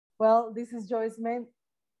Well, this is Joyce Man.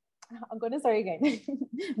 I'm going to start again.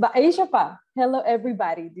 But Aisha Pa, hello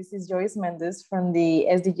everybody. This is Joyce Mendes from the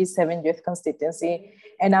SDG 7 Youth Constituency.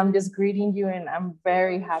 And I'm just greeting you and I'm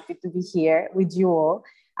very happy to be here with you all.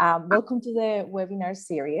 Welcome to the webinar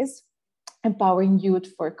series, Empowering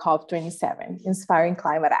Youth for COP27, Inspiring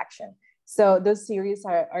Climate Action. So those series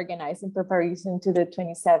are organized in preparation to the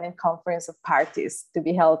 27th Conference of Parties to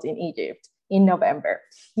be held in Egypt in November.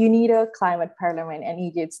 UNIDO, Climate Parliament, and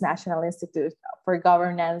Egypt's National Institute for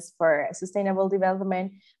Governance for Sustainable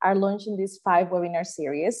Development are launching this 5 webinar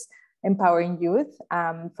series, Empowering Youth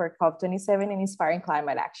for COP27 and Inspiring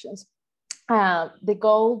Climate Actions. The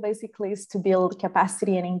goal basically is to build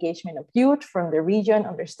capacity and engagement of youth from the region,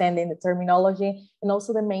 understanding the terminology and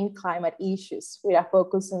also the main climate issues with a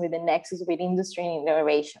focus on the nexus with industry and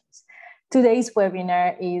innovations. Today's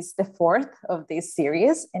webinar is the 4th of this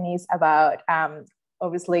series and is about,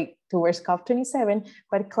 obviously, towards COP27,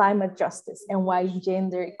 but climate justice and why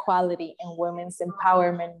gender equality and women's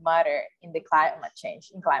empowerment matter in the climate change.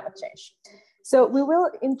 So we will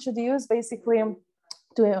introduce basically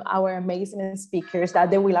to our amazing speakers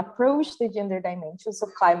that they will approach the gender dimensions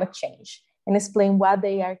of climate change and explain what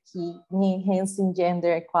they are key in enhancing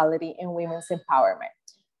gender equality and women's empowerment,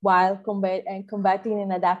 while combating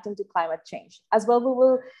and adapting to climate change. As well, we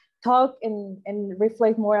will talk and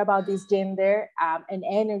reflect more about this gender and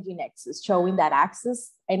energy nexus, showing that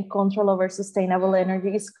access and control over sustainable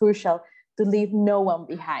energy is crucial to leave no one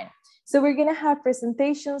behind. So we're gonna have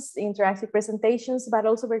presentations, interactive presentations, but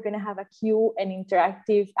also we're gonna have an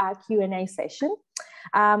interactive Q&A session.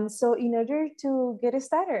 So in order to get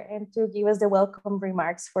started and to give us the welcome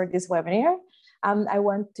remarks for this webinar, I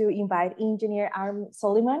want to invite Engineer Arm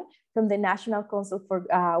Soliman from the National Council for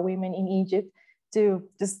Women in Egypt to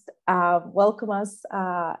just welcome us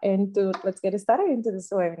and let's get started into this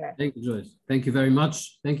webinar. Thank you, Joyce. Thank you very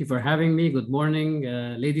much. Thank you for having me. Good morning,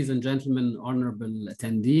 ladies and gentlemen, honorable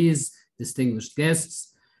attendees, distinguished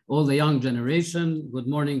guests, all the young generation. Good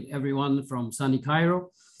morning, everyone from sunny Cairo.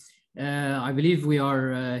 I believe we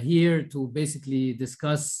are here to basically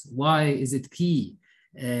discuss why is it key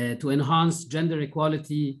to enhance gender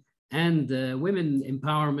equality and women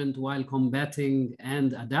empowerment while combating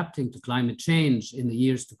and adapting to climate change in the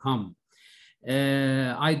years to come.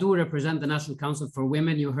 I do represent the National Council for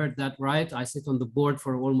Women. You heard that right. I sit on the board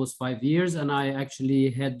for almost 5 years, and I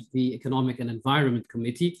actually head the Economic and Environment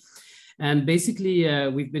Committee. And basically,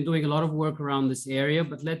 we've been doing a lot of work around this area,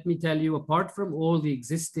 but let me tell you, apart from all the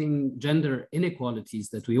existing gender inequalities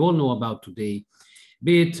that we all know about today,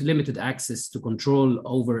 be it limited access to control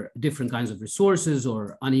over different kinds of resources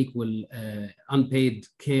or unequal unpaid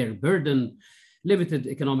care burden, limited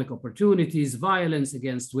economic opportunities, violence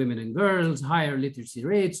against women and girls, higher literacy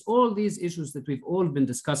rates, all these issues that we've all been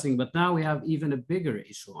discussing, but now we have even a bigger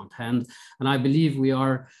issue on hand. And I believe we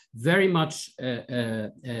are very much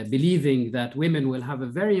believing that women will have a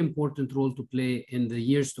very important role to play in the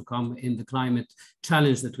years to come in the climate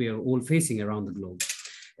challenge that we are all facing around the globe.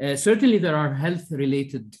 Certainly, there are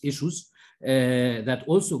health-related issues that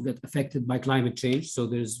also get affected by climate change. So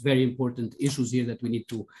there's very important issues here that we need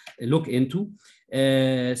to look into.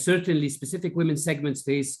 Certainly, specific women's segments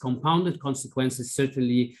face compounded consequences.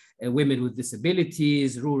 Certainly, women with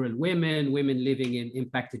disabilities, rural women, women living in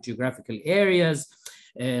impacted geographical areas,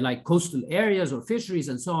 like coastal areas or fisheries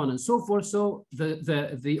and so on and so forth. So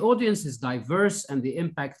the audience is diverse and the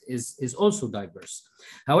impact is also diverse.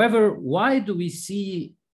 However, why do we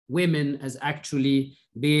see women as actually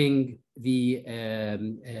being the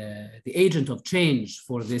agent of change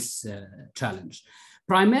for this challenge?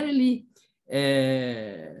 Primarily,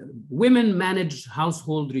 women manage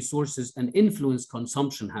household resources and influence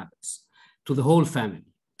consumption habits to the whole family.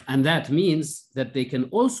 And that means that they can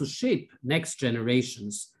also shape next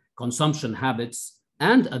generation's consumption habits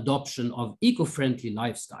and adoption of eco-friendly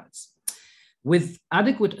lifestyles. With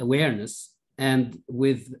adequate awareness and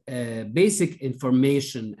with basic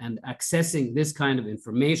information and accessing this kind of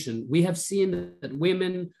information, we have seen that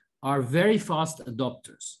women are very fast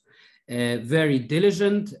adopters, very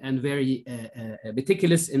diligent and very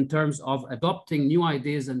meticulous in terms of adopting new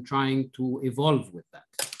ideas and trying to evolve with that.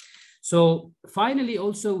 So finally,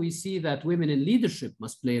 also, we see that women in leadership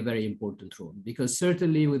must play a very important role, because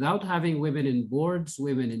certainly without having women in boards,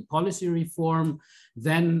 women in policy reform,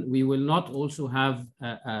 then we will not also have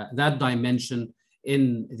that dimension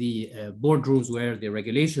in the boardrooms where the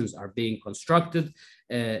regulations are being constructed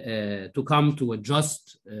to come to a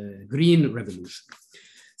just green revolution.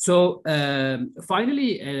 So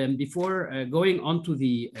finally, before going on to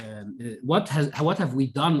the what have we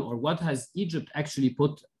done, or what has Egypt actually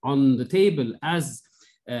put on the table as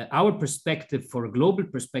our perspective for a global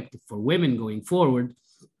perspective for women going forward,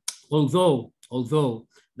 although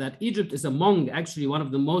that Egypt is among actually one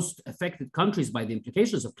of the most affected countries by the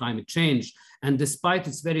implications of climate change, and despite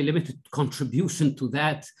its very limited contribution to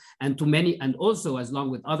that and to many, and also as long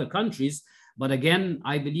with other countries, but again,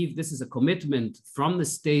 I believe this is a commitment from the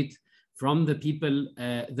state, from the people,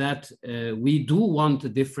 that we do want a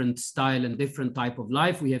different style and different type of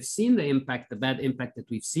life. We have seen the impact, the bad impact that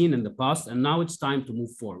we've seen in the past, and now it's time to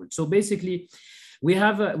move forward. So basically, we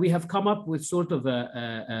have come up with sort of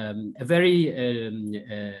a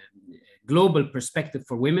very global perspective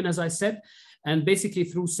for women, as I said, and basically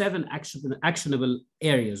through 7 actionable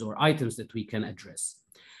areas or items that we can address.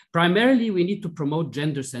 Primarily, we need to promote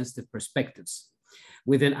gender-sensitive perspectives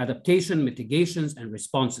within adaptation, mitigations, and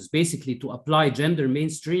responses, basically to apply gender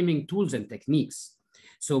mainstreaming tools and techniques.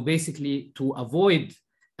 So basically to avoid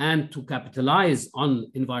and to capitalize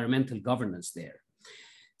on environmental governance there.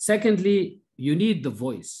 Secondly, you need the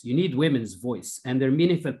voice, you need women's voice and their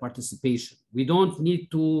meaningful participation. We don't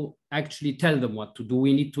need to actually tell them what to do,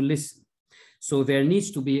 we need to listen. So there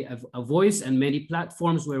needs to be a voice and many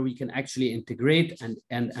platforms where we can actually integrate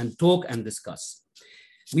and talk and discuss.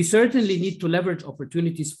 We certainly need to leverage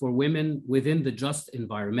opportunities for women within the just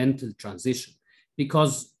environmental transition,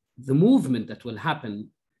 because the movement that will happen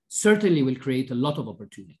certainly will create a lot of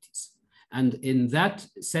opportunities. And in that,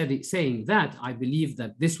 saying that, I believe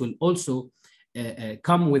that this will also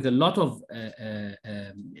come with a lot of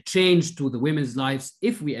change to the women's lives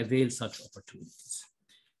if we avail such opportunities.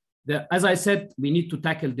 As I said, we need to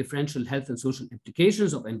tackle differential health and social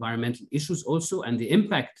implications of environmental issues also, and the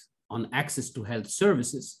impact on access to health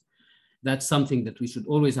services. That's something that we should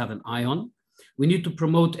always have an eye on. We need to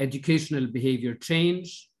promote educational behavior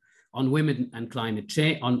change on women and climate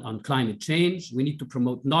change, on climate change. We need to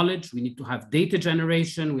promote knowledge. We need to have data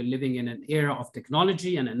generation. We're living in an era of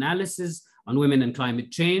technology and analysis on women and climate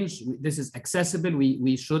change. This is accessible.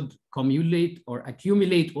 We should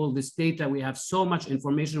accumulate all this data. We have so much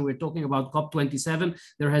information. We're talking about COP27.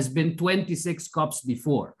 There has been 26 COPs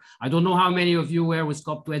before. I don't know how many of you were with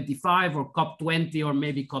COP25 or COP20 or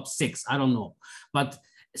maybe COP6. I don't know. But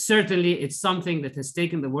certainly it's something that has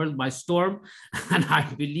taken the world by storm. And I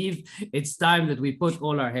believe it's time that we put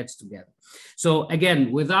all our heads together. So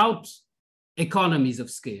again, without economies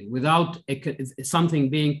of scale, without something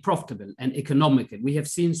being profitable and economical, we have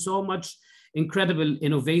seen so much incredible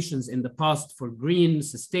innovations in the past for green,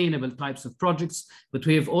 sustainable types of projects, but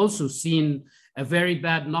we have also seen a very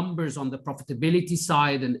bad numbers on the profitability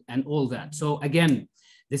side and all that. So again,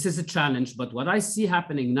 this is a challenge, but what I see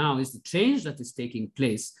happening now is the change that is taking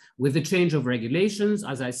place. With the change of regulations,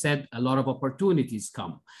 as I said, a lot of opportunities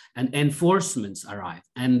come and enforcements arrive.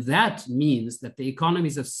 And that means that the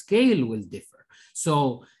economies of scale will differ.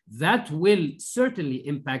 So that will certainly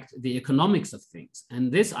impact the economics of things. And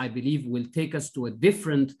this, I believe, will take us to a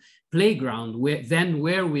different playground than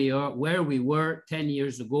where we were 10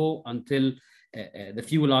 years ago until the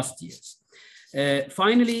few last years.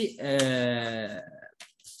 Finally,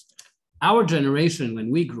 our generation,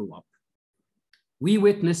 when we grew up, we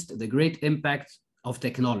witnessed the great impact of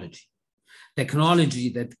technology. Technology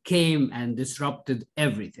that came and disrupted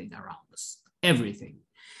everything around us, everything.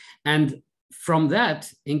 And from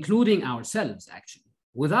that, including ourselves actually,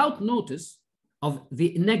 without notice of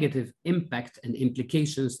the negative impact and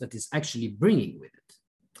implications that is actually bringing with it.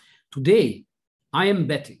 Today, I am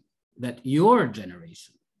betting that your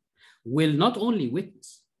generation will not only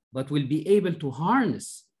witness, but will be able to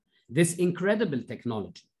harness this incredible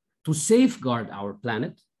technology to safeguard our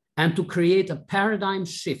planet and to create a paradigm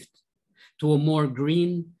shift to a more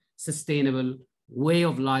green, sustainable way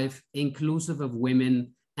of life, inclusive of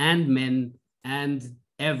women and men and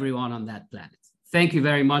everyone on that planet. Thank you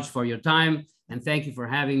very much for your time and thank you for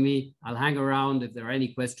having me. I'll hang around if there are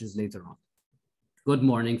any questions later on. Good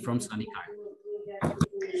morning from sunny Cairo.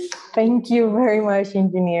 Thank you very much,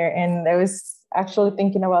 Engineer. And I was actually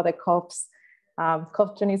thinking about the COPs.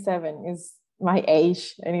 COP27 is my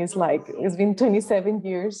age and it's been 27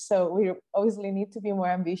 years. So we obviously need to be more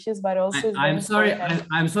ambitious, but also I'm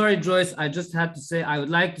sorry, Joyce. I just had to say, I would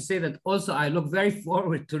like to say that also I look very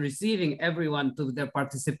forward to receiving everyone to their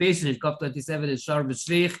participation in COP27 in Sharm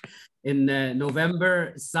el-Sheikh in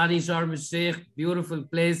November. Sunny Sharm el-Sheikh, beautiful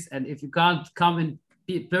place. And if you can't come in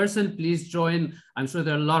person, please join. I'm sure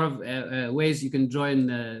there are a lot of ways you can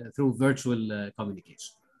join through virtual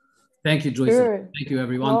communication. Thank you, Joyce. Sure. Thank you,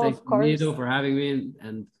 everyone. Thank you, Nido, for having me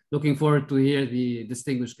and looking forward to hear the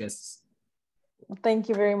distinguished guests. Thank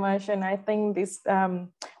you very much. And I think this,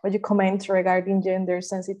 what you comment regarding gender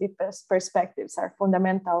sensitive perspectives are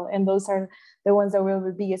fundamental. And those are the ones that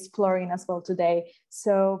we'll be exploring as well today.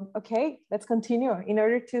 So, okay, let's continue. In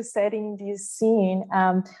order to set in this scene,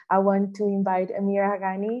 I want to invite Amira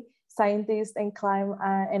Haghani, scientist and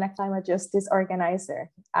a climate justice organizer.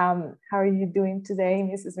 How are you doing today,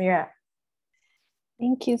 Mrs. Mira?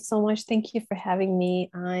 Thank you so much. Thank you for having me.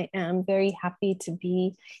 I am very happy to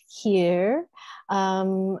be here. As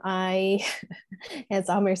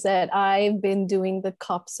Amir said, I've been doing the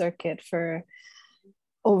COP circuit for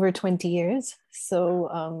over 20 years.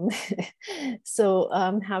 So,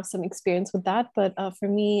 have some experience with that. But for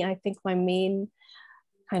me, I think my main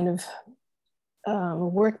kind of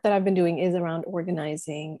work that I've been doing is around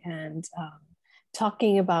organizing and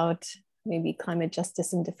talking about maybe climate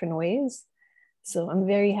justice in different ways. So I'm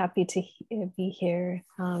very happy to be here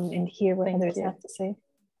and hear what others have to say.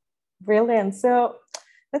 Brilliant. So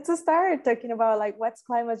let's start talking about like what's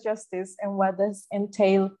climate justice and what does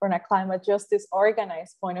entail from a climate justice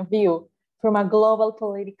organized point of view, from a global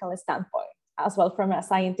political standpoint, as well from a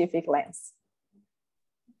scientific lens.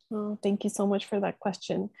 Oh, thank you so much for that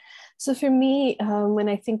question. So for me, when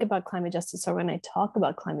I think about climate justice or when I talk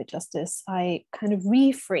about climate justice, I kind of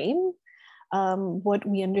reframe what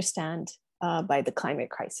we understand by the climate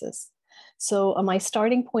crisis. So my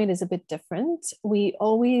starting point is a bit different. We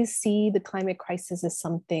always see the climate crisis as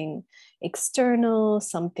something external,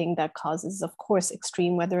 something that causes, of course,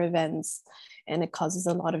 extreme weather events, and it causes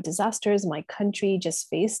a lot of disasters. My country just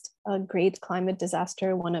faced a great climate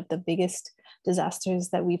disaster, one of the biggest disasters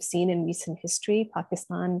that we've seen in recent history.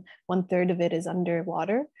 Pakistan, 1/3 of it is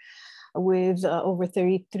underwater, with over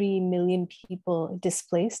 33 million people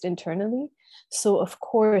displaced internally. So of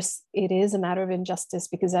course, it is a matter of injustice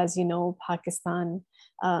because, as you know, Pakistan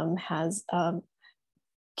has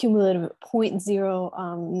cumulative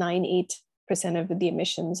 0.098% of the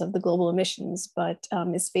emissions of the global emissions, but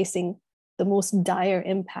is facing the most dire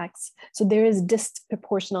impacts. So there is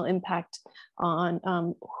disproportional impact on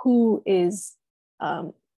who is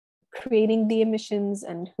creating the emissions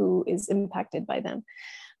and who is impacted by them.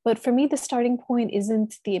 But for me, the starting point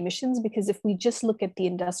isn't the emissions, because if we just look at the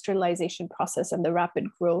industrialization process and the rapid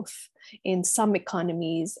growth in some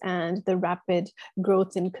economies and the rapid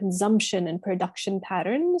growth in consumption and production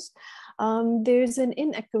patterns, there's an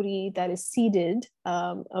inequity that is seeded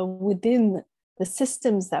within the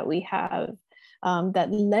systems that we have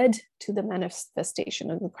that led to the manifestation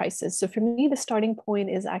of the crisis. So for me, the starting point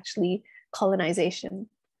is actually colonization.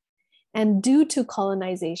 And due to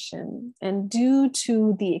colonization and due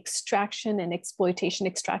to the extraction and exploitation,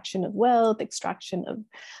 extraction of wealth, extraction of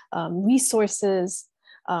resources,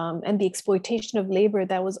 and the exploitation of labor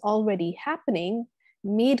that was already happening,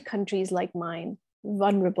 made countries like mine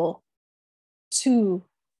vulnerable to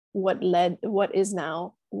what is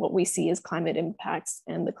now what we see as climate impacts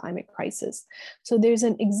and the climate crisis. So there's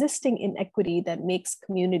an existing inequity that makes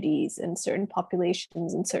communities and certain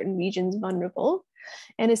populations in certain regions vulnerable.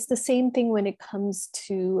 And it's the same thing when it comes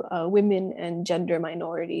to women and gender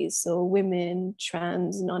minorities. So women,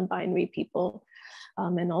 trans, non-binary people,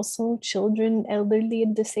 and also children, elderly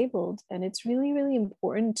and disabled. And it's really, really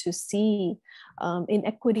important to see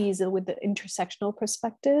inequities with the intersectional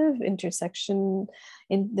perspective. Intersection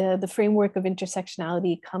in the framework of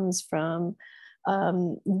intersectionality comes from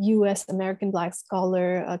US American Black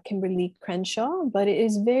scholar Kimberly Crenshaw, but it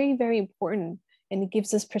is very, very important. And it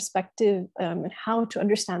gives us perspective on how to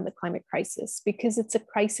understand the climate crisis, because it's a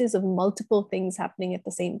crisis of multiple things happening at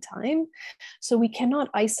the same time. So we cannot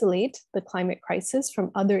isolate the climate crisis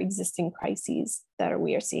from other existing crises that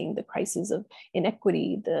we are seeing: the crisis of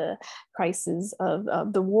inequity, the crisis of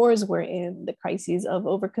the wars we're in, the crises of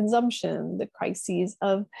overconsumption, the crises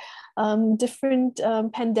of different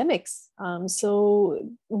pandemics. So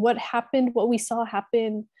what we saw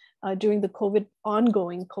happen during the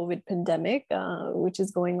ongoing COVID pandemic, which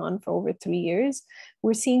is going on for over 3 years,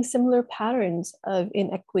 we're seeing similar patterns of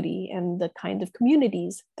inequity and the kind of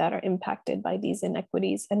communities that are impacted by these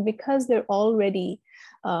inequities. And because they're already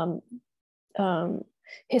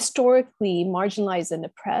historically marginalized and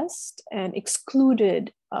oppressed and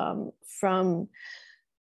excluded from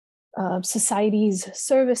society's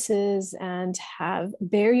services and have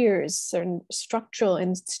barriers, certain structural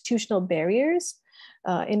and institutional barriers,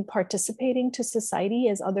 in participating to society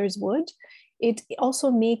as others would, it also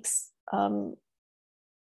makes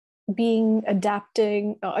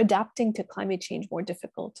adapting to climate change more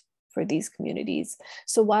difficult for these communities.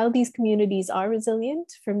 So while these communities are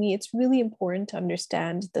resilient, for me, it's really important to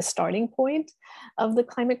understand the starting point of the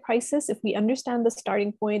climate crisis. If we understand the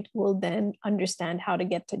starting point, we'll then understand how to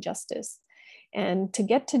get to justice. And to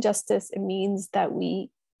get to justice, it means that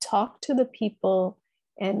we talk to the people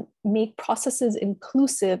and make processes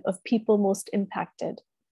inclusive of people most impacted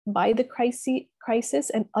by the crisis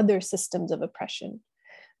and other systems of oppression.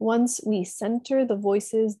 Once we center the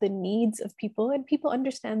voices, the needs of people, and people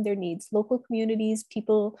understand their needs, local communities,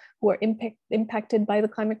 people who are impacted by the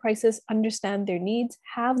climate crisis understand their needs,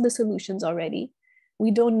 have the solutions already. We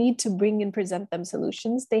don't need to bring and present them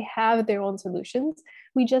solutions. They have their own solutions.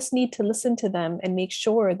 We just need to listen to them and make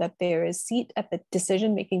sure that there is a seat at the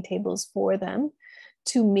decision-making tables for them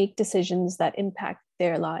to make decisions that impact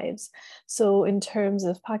their lives. So in terms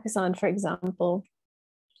of Pakistan, for example,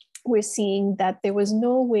 we're seeing that there was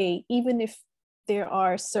no way, even if there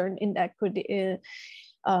are certain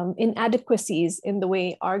inadequacies in the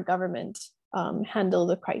way our government handled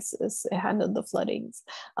the crisis, handled the floodings.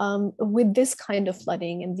 With this kind of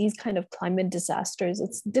flooding and these kind of climate disasters,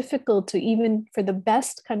 it's difficult to, even for the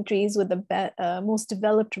best countries with the most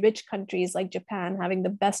developed rich countries like Japan having the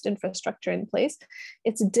best infrastructure in place,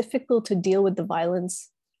 it's difficult to deal with the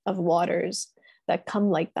violence of waters that come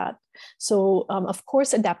like that. So of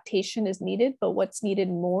course, adaptation is needed, but what's needed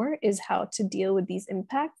more is how to deal with these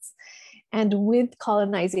impacts. And with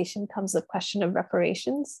colonization comes the question of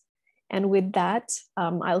reparations. And with that,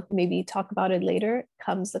 I'll maybe talk about it later,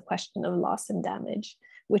 comes the question of loss and damage,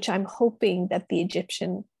 which I'm hoping that the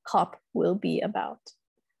Egyptian COP will be about.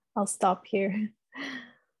 I'll stop here.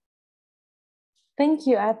 Thank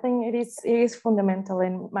you. I think it is fundamental.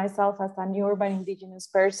 And myself as a new urban indigenous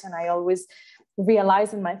person, I always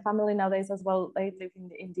realize in my family nowadays as well, I live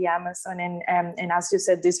in the Amazon, and as you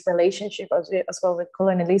said, this relationship as well with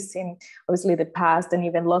colonialism, obviously the past and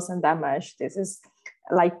even loss and damage, this is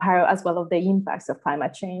like part as well of the impacts of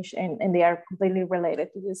climate change, and they are completely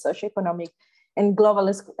related to the socioeconomic and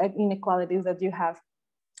global inequalities that you have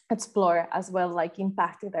explored as well, like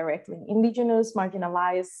impacted directly indigenous,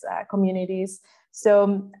 marginalized communities.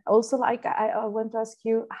 So also, like I want to ask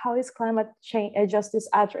you, how is climate change justice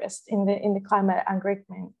addressed in the climate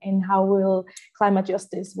agreement, and how will climate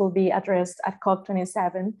justice will be addressed at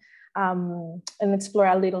COP27? And explore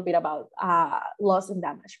a little bit about loss and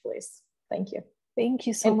damage, please. Thank you. Thank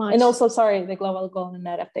you so much. And also, sorry, the global goal and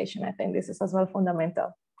adaptation. I think this is as well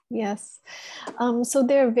fundamental. Yes. So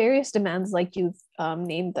there are various demands, like you've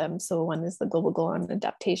named them. So one is the global goal on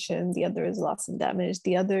adaptation, the other is loss and damage,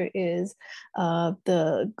 the other is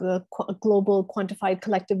the global quantified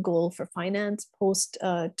collective goal for finance post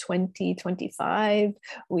 2025.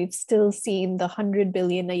 We've still seen the 100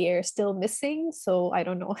 billion a year still missing. So I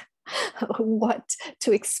don't know what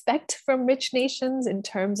to expect from rich nations in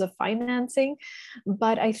terms of financing.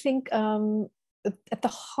 But I think at the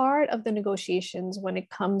heart of the negotiations when it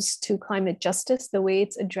comes to climate justice, the way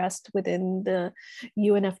it's addressed within the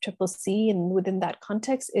UNFCCC and within that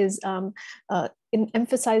context is in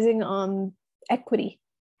emphasizing on equity.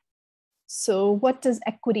 So what does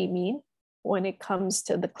equity mean when it comes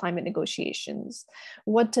to the climate negotiations?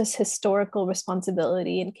 What does historical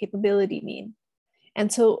responsibility and capability mean? And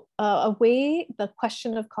so a way the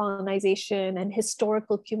question of colonization and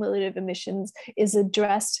historical cumulative emissions is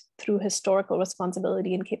addressed through historical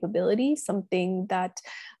responsibility and capability, something that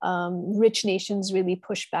rich nations really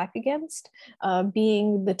push back against,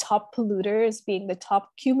 being the top polluters, being the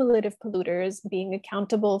top cumulative polluters, being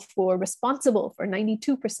responsible for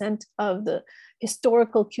 92% of the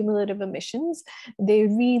historical cumulative emissions. They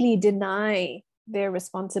really deny their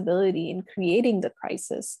responsibility in creating the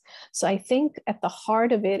crisis. So I think at the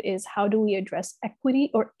heart of it is, how do we address equity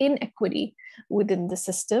or inequity within the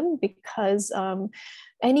system? Because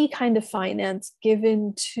any kind of finance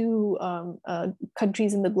given to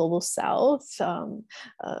countries in the global south,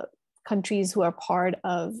 countries who are part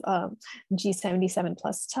of G77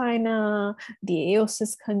 plus China, the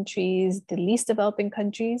AOSIS countries, the least developing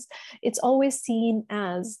countries, it's always seen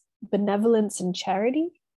as benevolence and charity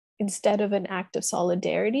instead of an act of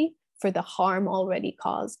solidarity for the harm already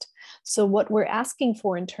caused. So what we're asking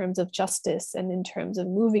for in terms of justice and in terms of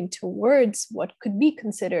moving towards what could be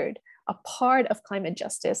considered a part of climate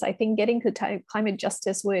justice, I think getting to climate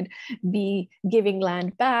justice would be giving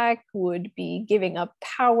land back, would be giving up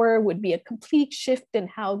power, would be a complete shift in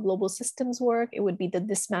how global systems work. It would be the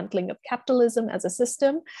dismantling of capitalism as a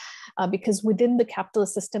system, because within the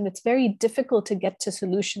capitalist system, it's very difficult to get to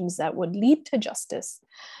solutions that would lead to justice.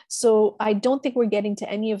 So I don't think we're getting to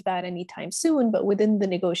any of that anytime soon, but within the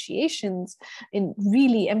negotiations, in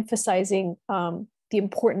really emphasizing the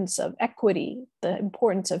importance of equity, the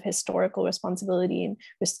importance of historical responsibility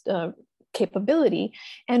and capability,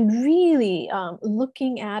 and really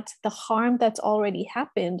looking at the harm that's already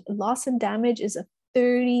happened. Loss and damage is a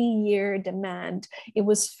 30-year demand. It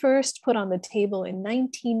was first put on the table in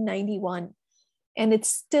 1991. And it's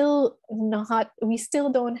still not, we still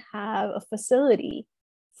don't have a facility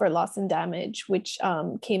for loss and damage, which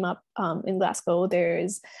came up in Glasgow.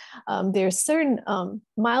 There's certain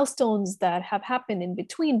milestones that have happened in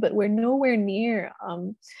between, but we're nowhere near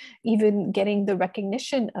even getting the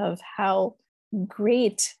recognition of how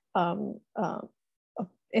great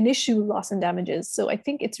an issue loss and damage is. So I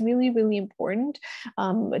think it's really, really important.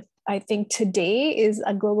 I think today is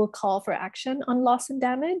a global call for action on loss and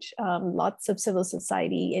damage. Lots of civil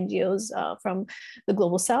society NGOs from the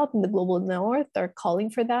global south and the global north are calling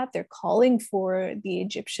for that. They're calling for the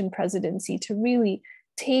Egyptian presidency to really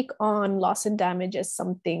take on loss and damage as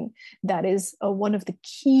something that is one of the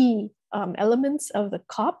key elements of the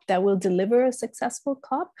COP that will deliver a successful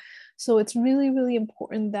COP. So it's really, really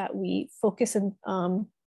important that we focus on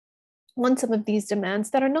some of these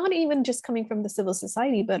demands that are not even just coming from the civil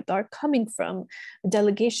society, but are coming from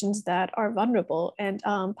delegations that are vulnerable. And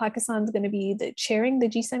Pakistan is going to be chairing the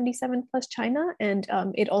G77 plus China. And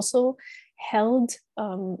it also held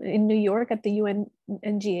in New York at the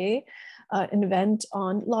UNGA an event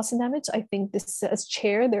on loss and damage. I think this, as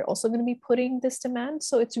chair, they're also going to be putting this demand.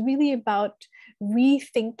 So it's really about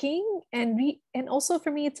rethinking and also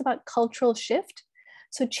for me, it's about cultural shift.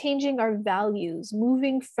 So changing our values,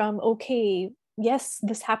 moving from, okay, yes,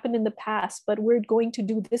 this happened in the past, but we're going to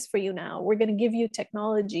do this for you now. We're going to give you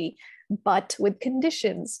technology, but with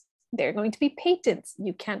conditions. They're going to be patents.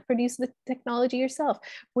 You can't produce the technology yourself.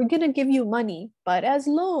 We're going to give you money, but as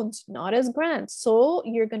loans, not as grants. So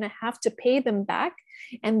you're going to have to pay them back,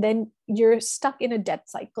 and then you're stuck in a debt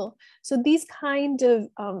cycle. So these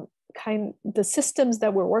the systems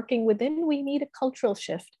that we're working within, we need a cultural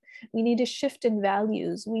shift. We need a shift in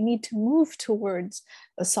values. We need to move towards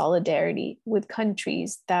a solidarity with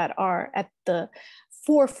countries that are at the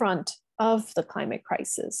forefront of the climate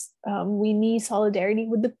crisis. We need solidarity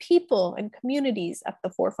with the people and communities at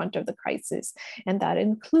the forefront of the crisis. And that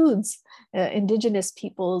includes indigenous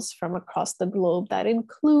peoples from across the globe, that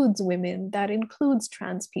includes women, that includes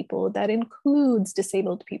trans people, that includes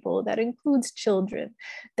disabled people, that includes children,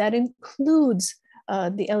 that includes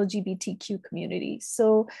the LGBTQ community.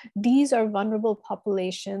 So these are vulnerable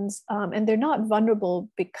populations, and they're not vulnerable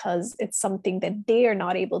because it's something that they are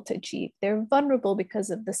not able to achieve. They're vulnerable because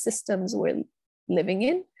of the systems we're living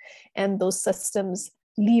in, and those systems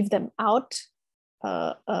leave them out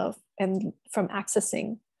and from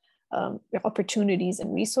accessing opportunities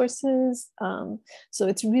and resources. So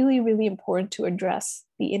it's really, really important to address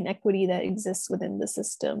the inequity that exists within the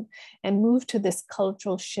system and move to this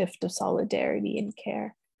cultural shift of solidarity and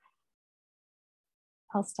care.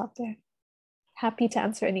 I'll stop there. Happy to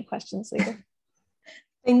answer any questions later.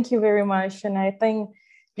 Thank you very much. And I think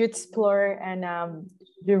you explore and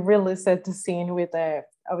you really set the scene with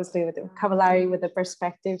obviously with the vocabulary, with the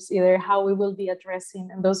perspectives, either how we will be addressing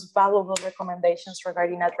and those valuable recommendations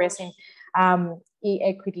regarding addressing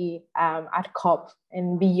equity at COP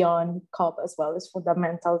and beyond COP as well is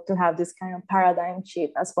fundamental to have this kind of paradigm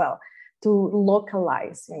shift as well, to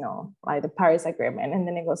localize, like the Paris Agreement and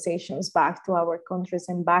the negotiations back to our countries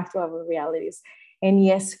and back to our realities. And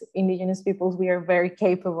yes, indigenous peoples, we are very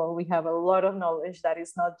capable. We have a lot of knowledge that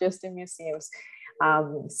is not just in museums.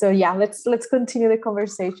 So yeah, let's continue the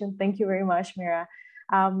conversation. Thank you very much, Mira.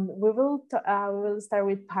 We will start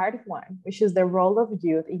with part one, which is the role of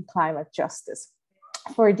youth in climate justice.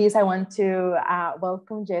 For this, I want to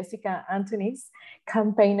welcome Jessica Antonis,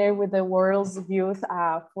 campaigner with the World's Youth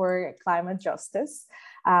for Climate Justice.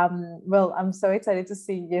 Well, I'm so excited to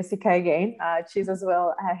see Jessica again. She's as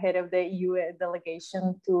well head of the UN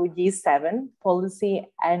delegation to G7, policy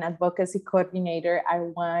and advocacy coordinator at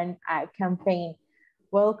One campaign.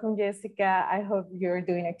 Welcome, Jessica. I hope you're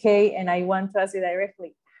doing okay. And I want to ask you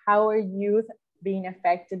directly, how are youth being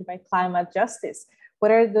affected by climate justice?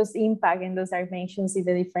 What are those impacts and those dimensions in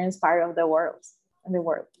the different part of the world?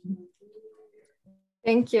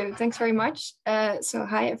 Thank you. Thanks very much. So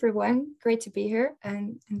hi, everyone. Great to be here.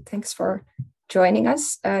 And thanks for joining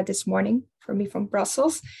us this morning for me from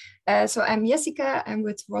Brussels. So I'm Jessica. I'm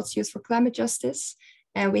with World's Youth for Climate Justice.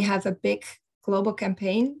 And we have a big global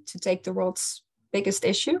campaign to take the world's biggest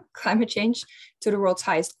issue, climate change, to the world's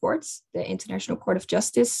highest courts, the International Court of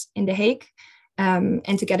Justice in The Hague,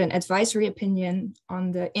 and to get an advisory opinion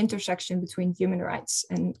on the intersection between human rights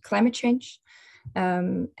and climate change.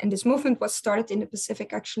 And this movement was started in the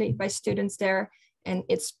Pacific, actually, by students there, and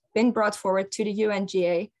it's been brought forward to the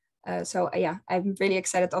UNGA. So yeah, I'm really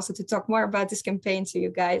excited also to talk more about this campaign to you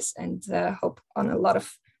guys and hope on a lot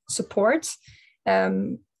of support.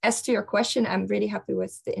 As to your question, I'm really happy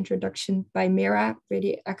with the introduction by Mira,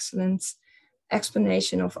 really excellent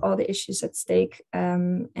explanation of all the issues at stake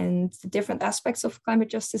and the different aspects of climate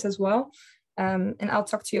justice as well. And I'll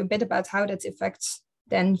talk to you a bit about how that affects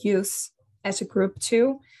then youth as a group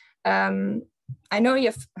too. I know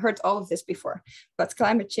you've heard all of this before, but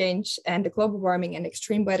climate change and the global warming and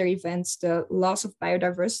extreme weather events, the loss of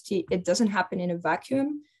biodiversity, it doesn't happen in a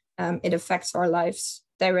vacuum. It affects our lives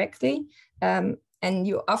directly. And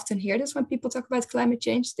you often hear this when people talk about climate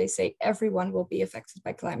change. They say everyone will be affected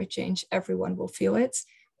by climate change. Everyone will feel it,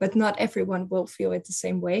 but not everyone will feel it the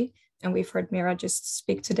same way. And we've heard Mira just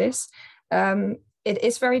speak to this. It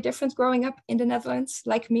is very different growing up in the Netherlands,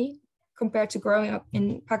 like me, compared to growing up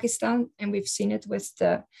in Pakistan. And we've seen it with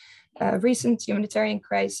the recent humanitarian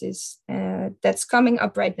crisis that's coming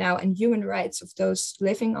up right now, and human rights of those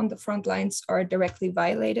living on the front lines are directly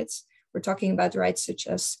violated. We're talking about rights such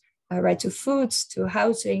as right to food, to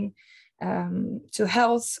housing, to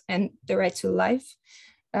health, and the right to life.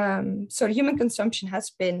 So the human consumption has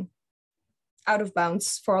been out of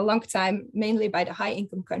bounds for a long time, mainly by the high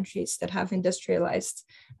income countries that have industrialized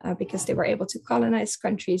because they were able to colonize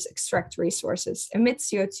countries, extract resources, emit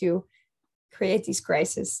CO2, create these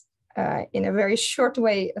crises. In a very short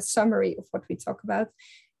way, a summary of what we talk about.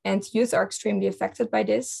 And youth are extremely affected by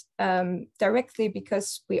this directly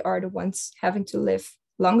because we are the ones having to live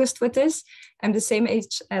longest with this. I'm the same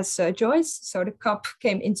age as Joyce, so the COP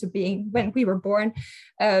came into being when we were born.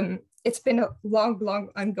 It's been a long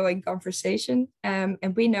ongoing conversation.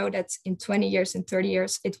 And we know that in 20 years and 30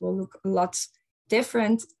 years, it will look a lot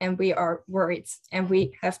different, and we are worried and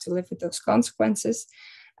we have to live with those consequences.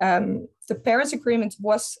 The Paris Agreement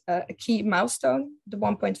was a key milestone, the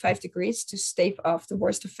 1.5 degrees, to stave off the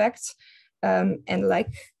worst effects. And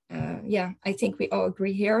I think we all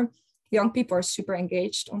agree here. Young people are super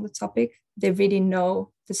engaged on the topic. They really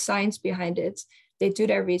know the science behind it. They do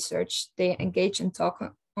their research, they engage and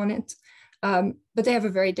talk on it. But they have a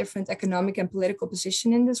very different economic and political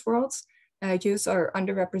position in this world. Youth are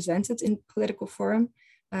underrepresented in political forum.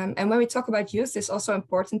 And when we talk about youth, it's also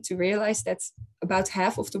important to realize that about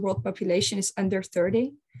half of the world population is under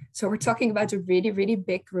 30. So we're talking about a really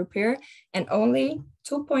big group here, and only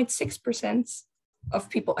 2.6%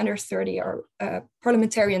 of people under 30 are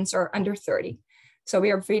parliamentarians are under 30. So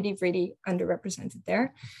we are really underrepresented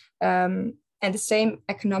there. And the same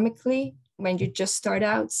economically, when you just start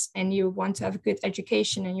out and you want to have a good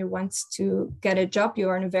education and you want to get a job, you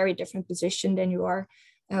are in a very different position than you are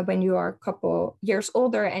when you are a couple years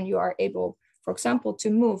older and you are able, for example, to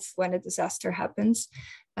move when a disaster happens.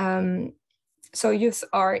 So youth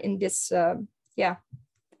are in this,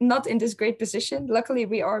 not in this great position. Luckily,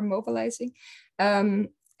 we are mobilizing. And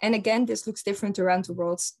again, this looks different around the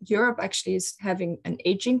world. Europe actually is having an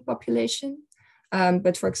aging population.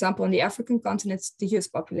 But for example, on the African continent, the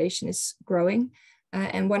youth population is growing.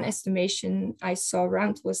 And one estimation I saw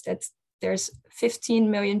around was that there's 15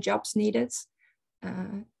 million jobs needed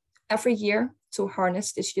every year to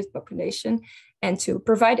harness this youth population and to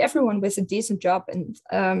provide everyone with a decent job.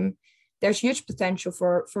 And there's huge potential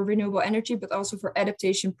for renewable energy, but also for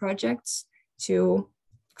adaptation projects to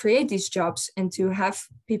create these jobs and to have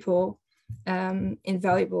people in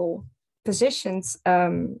valuable positions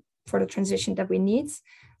for the transition that we need.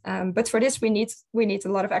 But for this, we need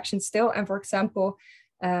a lot of action still. And for example,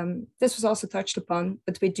 this was also touched upon,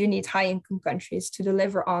 but we do need high income countries to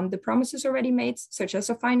deliver on the promises already made, such as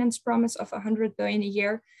a finance promise of 100 billion a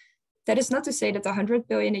year. That is not to say that 100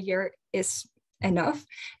 billion a year is enough.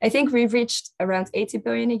 I think we've reached around 80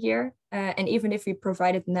 billion a year. And even if we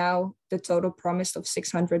provided now the total promise of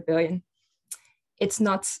 600 billion, it's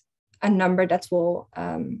not a number that will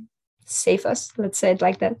save us, let's say it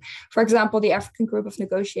like that. For example, the African group of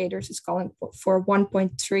negotiators is calling for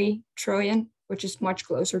 1.3 trillion, which is much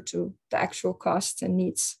closer to the actual costs and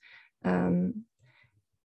needs. And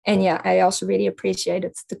yeah, I also really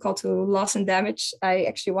appreciated the call to loss and damage. I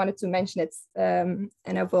actually wanted to mention it, and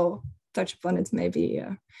I will touch upon it maybe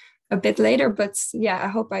a bit later. But yeah, I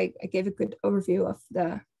hope I gave a good overview of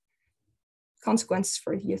the consequences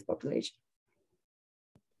for the youth population.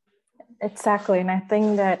 Exactly. And I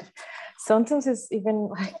think that sometimes it's even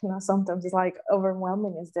like, sometimes it's like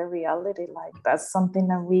overwhelming is the reality. Like that's something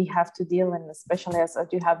that we have to deal with, especially as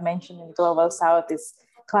you have mentioned in Global South, is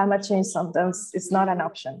climate change. Sometimes it's not an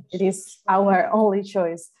option. It is our only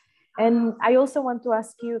choice. And I also want to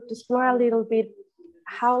ask you to explore a little bit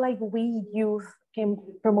how like we youth can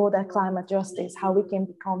promote that climate justice, how we can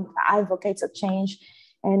become advocates of change.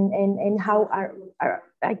 and how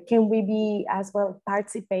can we be as well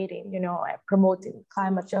participating, promoting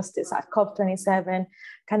climate justice at COP27,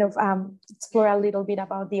 kind of explore a little bit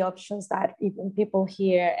about the options that even people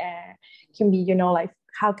here can be, like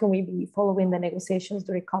how can we be following the negotiations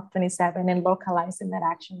during COP27 and localizing that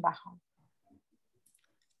action back home?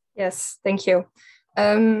 Yes, thank you.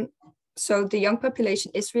 So the young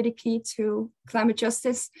population is really key to climate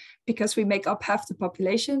justice because we make up half the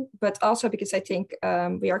population, but also because I think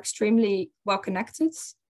we are extremely well connected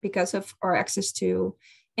because of our access to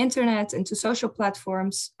internet and to social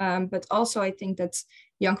platforms. But also I think that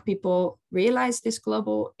young people realize this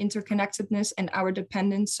global interconnectedness and our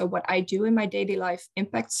dependence. So what I do in my daily life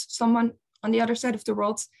impacts someone on the other side of the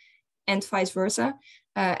world and vice versa.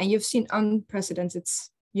 And you've seen unprecedented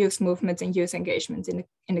youth movement and youth engagement in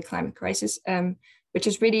the climate crisis, which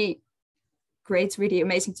is really great, really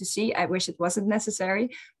amazing to see. I wish it wasn't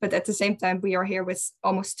necessary, but at the same time, we are here with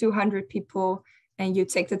almost 200 people and you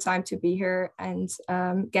take the time to be here and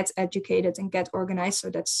get educated and get organized. So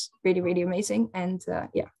that's really, really amazing. And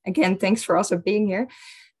yeah, again, thanks for also being here.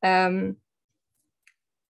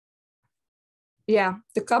 Yeah,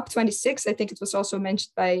 the COP26, I think it was also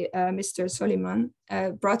mentioned by Mr. Soliman,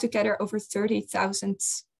 brought together over 30,000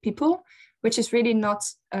 people, which is really not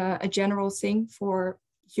a general thing for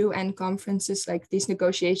UN conferences. Like these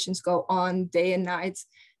negotiations go on day and night.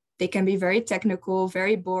 They can be very technical,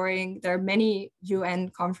 very boring. There are many UN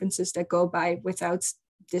conferences that go by without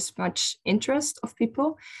this much interest of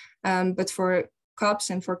people. But for COPs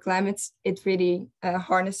and for climate, it really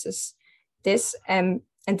harnesses this.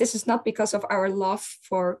 And this is not because of our love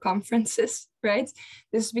for conferences, right?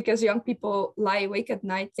 This is because young people lie awake at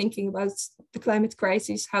night thinking about the climate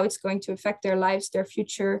crisis, how it's going to affect their lives, their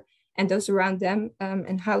future, and those around them,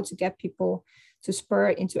 and how to get people to spur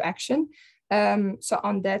into action. So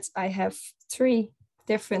on that, I have 3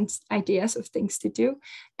 different ideas of things to do.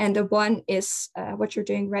 And the one is what you're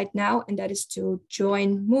doing right now, and that is to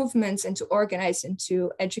join movements and to organize and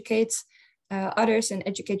to educate others and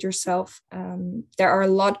educate yourself. There are a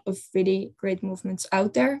lot of really great movements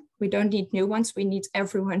out there. We don't need new ones. We need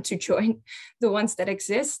everyone to join the ones that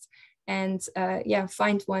exist and yeah,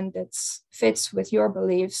 find one that fits with your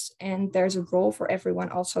beliefs. And there's a role for everyone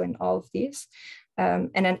also in all of these.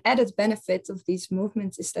 And an added benefit of these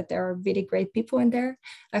movements is that there are really great people in there.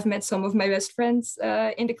 I've met some of my best friends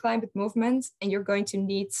in the climate movement, and you're going to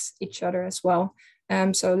need each other as well.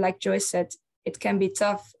 So like Joyce said, it can be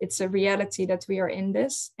tough. It's a reality that we are in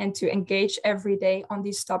this, and to engage every day on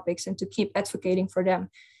these topics and to keep advocating for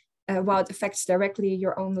them while it affects directly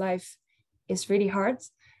your own life is really hard.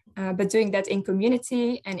 But doing that in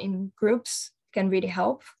community and in groups can really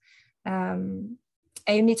help. And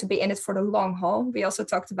you need to be in it for the long haul. We also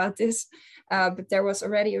talked about this, but there was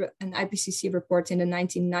already an IPCC report in the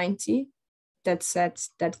 1990 that said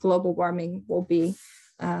that global warming will be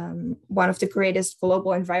one of the greatest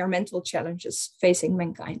global environmental challenges facing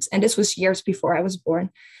mankind. And this was years before I was born.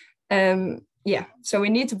 Yeah, so we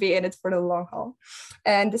need to be in it for the long haul.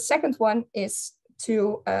 And the second one is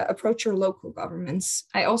to approach your local governments.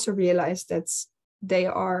 I also realized that they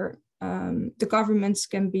are, the governments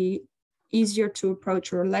can be easier to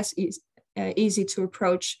approach or less easy to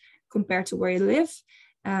approach compared to where you live.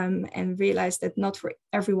 And realize that not for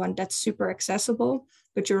everyone that's super accessible,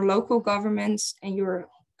 but your local governments and your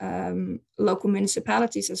local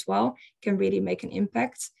municipalities as well can really make an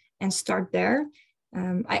impact and start there.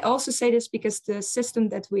 I also say this because the system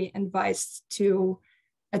that we advised to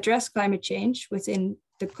address climate change within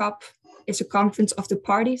the COP is a conference of the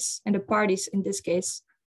parties, and the parties in this case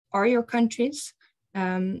are your countries.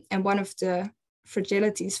 And one of the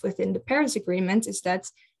fragilities within the Paris Agreement is that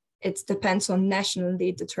it depends on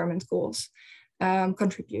nationally determined goals,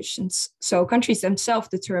 contributions. So countries themselves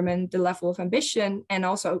determine the level of ambition and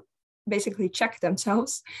also basically check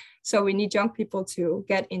themselves. So we need young people to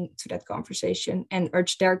get into that conversation and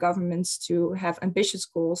urge their governments to have ambitious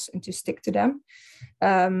goals and to stick to them.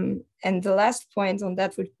 And the last point on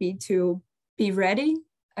that would be to be ready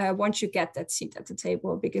once you get that seat at the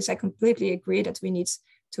table, because I completely agree that we need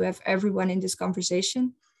to have everyone in this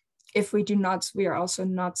conversation. If we do not, we are also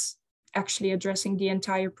not actually addressing the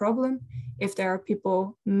entire problem. If there are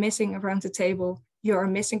people missing around the table, you are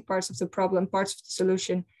missing parts of the problem, parts of the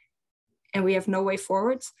solution, and we have no way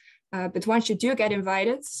forward. But once you do get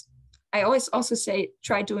invited, I always also say,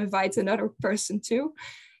 try to invite another person too.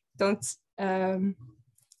 Don't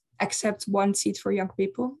accept one seat for young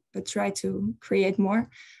people, but try to create more.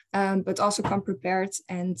 But also come prepared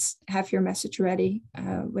and have your message ready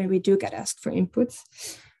when we do get asked for input.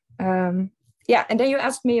 yeah, and then you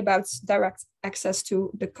asked me about direct access to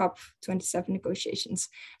the COP27 negotiations.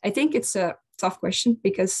 I think it's a tough question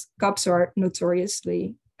because COPs are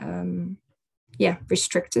notoriously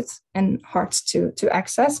restricted and hard to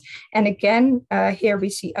access. And again, here we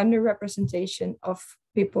see underrepresentation of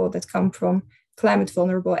people that come from climate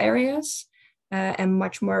vulnerable areas, and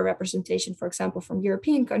much more representation, for example, from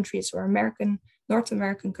European countries or North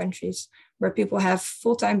American countries, where people have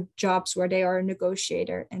full-time jobs where they are a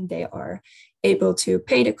negotiator and they are able to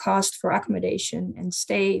pay the cost for accommodation and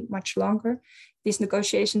stay much longer. These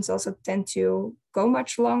negotiations also tend to go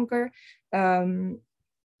much longer than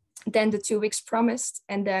the 2 weeks promised.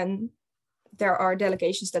 And then there are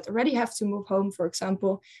delegations that already have to move home, for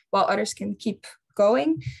example, while others can keep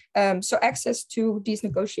going. So access to these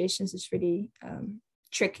negotiations is really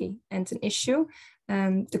tricky and an issue.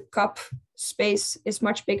 The COP space is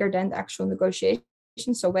much bigger than the actual negotiations.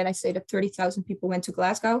 So when I say that 30,000 people went to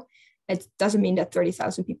Glasgow, it doesn't mean that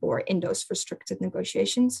 30,000 people were in those restricted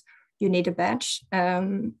negotiations. You need a badge.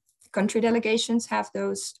 Country delegations have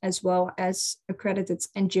those, as well as accredited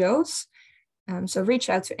NGOs. So reach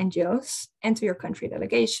out to NGOs and to your country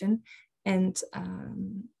delegation and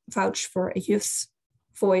vouch for a youth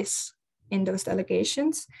voice in those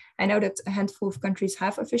delegations. I know that a handful of countries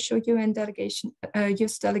have official UN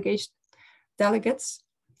youth delegates,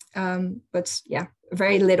 but yeah,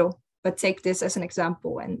 very little. But take this as an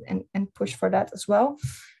example and push for that as well.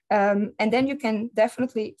 And then you can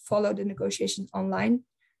definitely follow the negotiations online.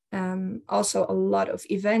 Also, a lot of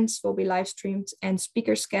events will be live streamed and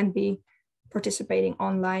speakers can be participating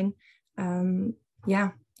online.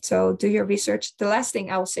 So do your research. The last thing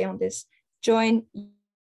I will say on this, join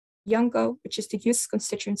Youngo, which is the youth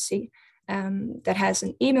constituency that has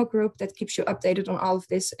an email group that keeps you updated on all of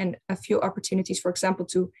this, and a few opportunities, for example,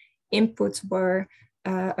 to input were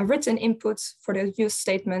a written input for the youth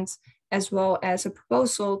statement, as well as a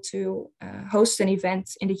proposal to host an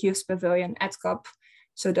event in the youth pavilion at COP.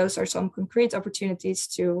 So those are some concrete opportunities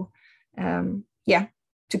to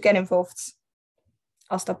get involved.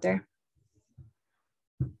 I'll stop there.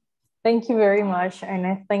 Thank you very much. And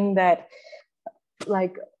I think that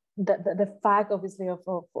like the fact obviously of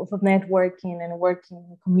networking and working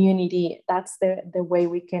in community, that's the way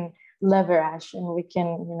we can leverage and we can,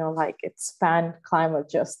 expand climate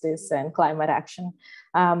justice and climate action.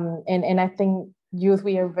 And I think youth,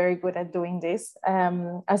 we are very good at doing this.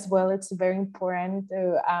 As well, it's very important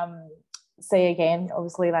to say again,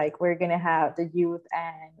 obviously, we're going to have the youth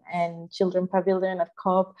and children pavilion at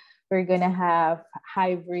COP. We're going to have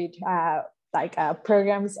hybrid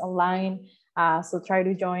programs online. So try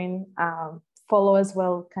to join, follow as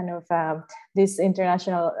well these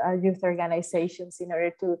international youth organizations in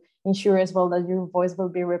order to ensure as well that your voice will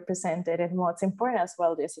be represented. And what's important as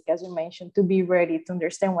well, Jessica, as you mentioned, to be ready to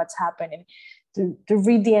understand what's happening, to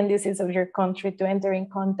read the indices of your country, to enter in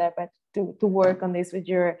contact, but to work on this with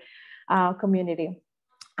your community.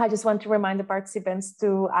 I just want to remind the participants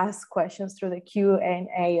to ask questions through the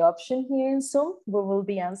Q&A option here in Zoom. We will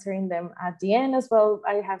be answering them at the end as well.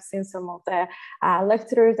 I have seen some of the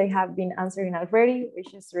lecturers, they have been answering already,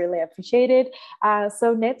 which is really appreciated.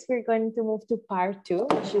 So next we're going to move to part 2,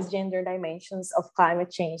 which is gender dimensions of climate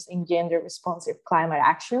change in gender responsive climate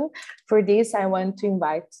action. For this, I want to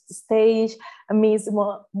invite to the stage Ms.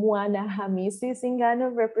 Moana Hamisi Singano,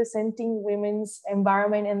 representing Women's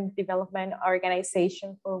Environment and Development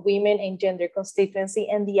Organization for Women and Gender Constituency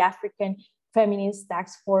and the African Feminist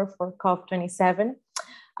Task Force for COP27.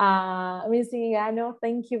 Ms. Singano,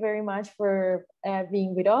 thank you very much for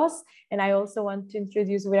being with us. And I also want to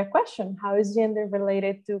introduce with a question: how is gender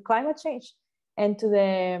related to climate change and to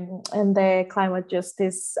the climate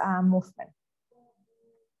justice movement?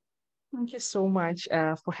 Thank you so much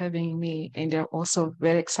for having me, and I'm also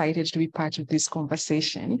very excited to be part of this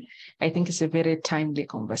conversation. I think it's a very timely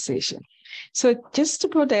conversation. So just to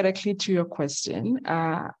go directly to your question,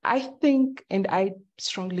 I think, and I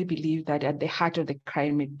strongly believe that at the heart of the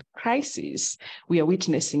climate crisis we are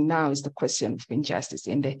witnessing now is the question of injustice.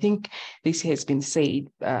 And I think this has been said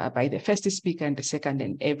by the first speaker and the second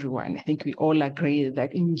and everyone. I think we all agree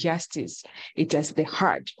that injustice is at the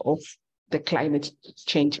heart of the climate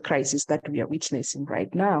change crisis that we are witnessing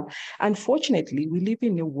right now. Unfortunately, we live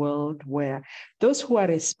in a world where those who are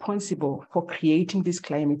responsible for creating this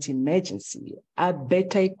climate emergency are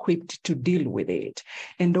better equipped to deal with it.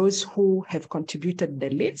 And those who have contributed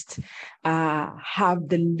the least have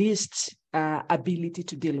the least ability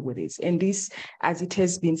to deal with this. And this, as it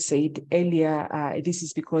has been said earlier, this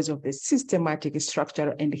is because of the systematic,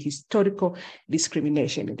 structural, and historical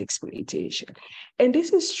discrimination and exploitation. And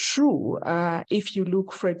this is true if you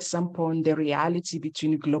look, for example, on the reality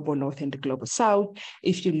between global North and the global South,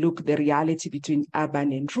 if you look the reality between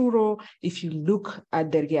urban and rural, if you look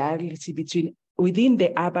at the reality between within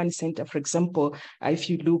the urban center, for example, if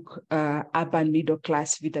you look urban middle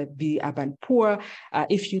class vis-a-vis urban poor,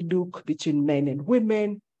 if you look between men and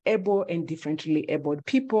women, able and differently abled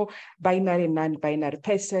people, binary and non-binary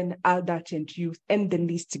person, adult and youth, and the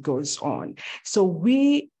list goes on. So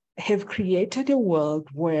we have created a world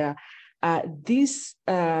where this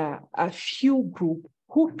a few group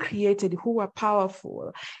who are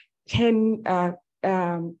powerful can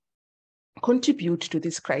contribute to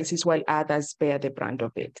this crisis while others bear the brunt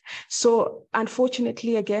of it. So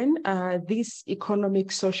unfortunately, again, this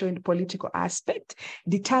economic, social, and political aspect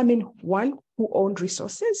determine one, who own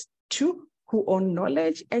resources, two, who own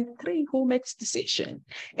knowledge, and three, who makes decisions.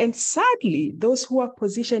 And sadly, those who are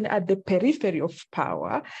positioned at the periphery of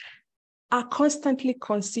power are constantly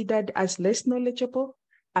considered as less knowledgeable,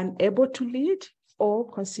 unable to lead,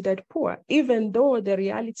 or considered poor, even though the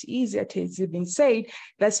reality is, it has been said,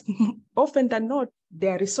 that often than not,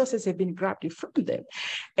 their resources have been grabbed from them.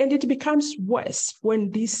 And it becomes worse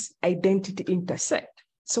when this identity intersect.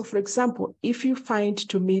 So for example, if you find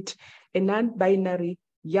to meet a non-binary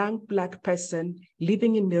young Black person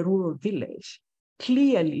living in a rural village,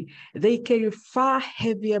 clearly they carry far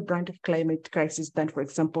heavier brand of climate crisis than, for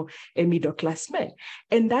example, a middle-class man.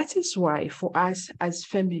 And that is why for us as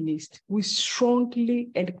feminists, we strongly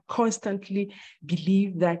and constantly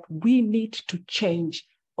believe that we need to change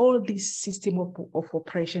all this system of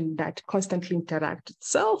oppression that constantly interact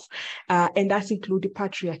itself, and that include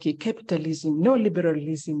patriarchy, capitalism,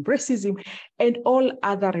 neoliberalism, racism, and all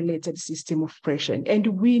other related system of oppression. And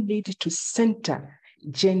we need to center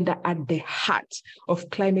gender at the heart of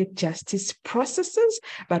climate justice processes,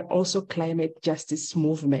 but also climate justice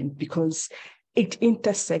movement, because it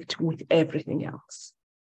intersects with everything else.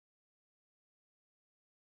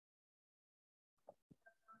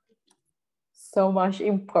 So much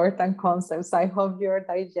important concepts. I hope you're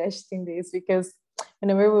digesting this, because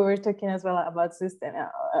whenever we were talking as well about system,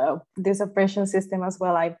 this oppression system as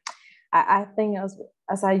well, I think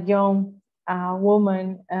as a young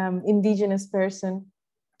woman, indigenous person,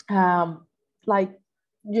 like,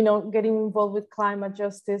 you know, getting involved with climate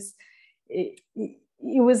justice, it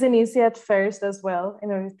wasn't easy at first as well, in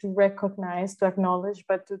order to recognize, to acknowledge,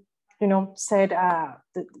 but to, you know, said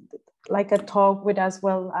like a talk with as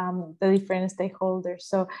well the different stakeholders.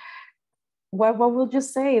 So what would you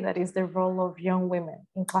say that is the role of young women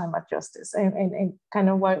in climate justice, and kind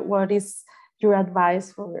of what is your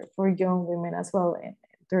advice for young women as well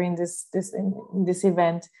during this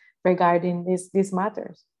event regarding these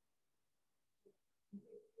matters?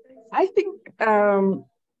 I think I'm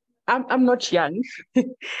not young,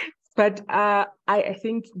 but I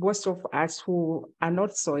think most of us who are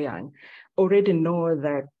not so young already know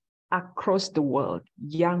that across the world,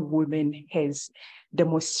 young women has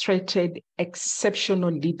demonstrated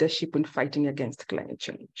exceptional leadership in fighting against climate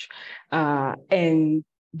change. And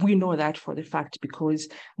we know that for the fact because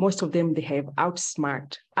most of them, they have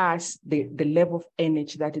outsmart us, the level of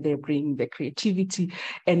energy that they bring, the creativity,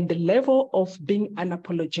 and the level of being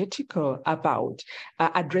unapologetical about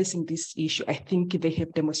addressing this issue. I think they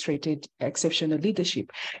have demonstrated exceptional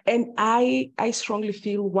leadership. And I strongly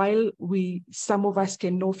feel while some of us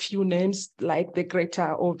can know few names like the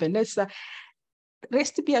Greta or Vanessa,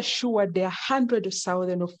 rest be assured there are hundreds of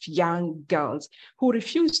thousands of young girls who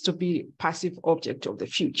refuse to be passive object of the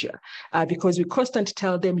future because we constantly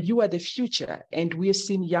tell them you are the future, and we have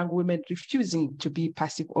seen young women refusing to be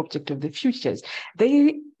passive object of the futures.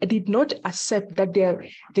 They did not accept that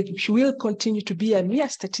they will continue to be a mere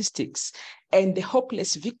statistics and the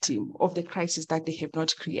hopeless victim of the crisis that they have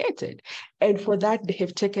not created. And for that, they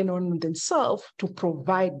have taken on themselves to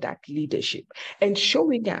provide that leadership and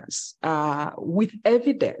showing us with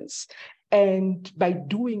evidence. And by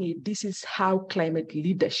doing it, this is how climate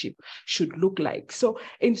leadership should look like. So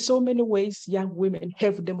in so many ways, young women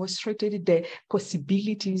have demonstrated the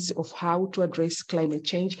possibilities of how to address climate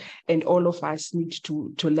change, and all of us need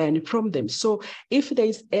to learn from them. So if there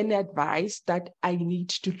is any advice that I need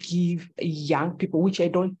to give young people, which I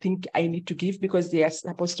don't think I need to give because they are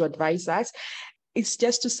supposed to advise us, it's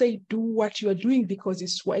just to say, do what you are doing because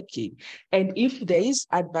it's working. And if there is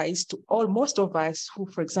advice to most of us who,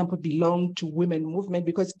 for example, belong to women movement,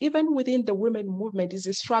 because even within the women movement, it's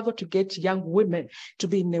a struggle to get young women to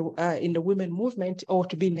be in the women movement or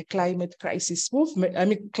to be in the climate crisis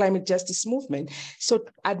movement, climate justice movement. So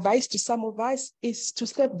advice to some of us is to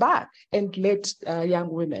step back and let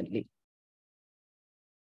young women lead.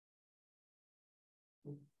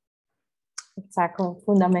 Exactly,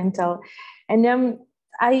 fundamental. And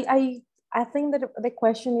I think that the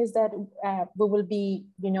question is that we will be,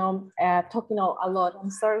 talking a lot. I'm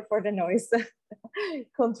sorry for the noise,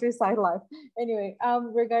 countryside life. Anyway,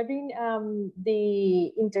 regarding the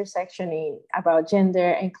intersection about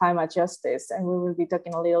gender and climate justice, and we will be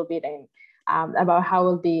talking a little bit about how it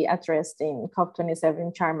will be addressed in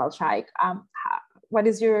COP27 Sharm el-Sheikh. What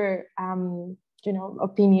is your,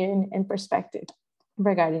 opinion and perspective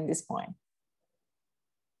regarding this point?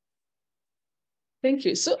 Thank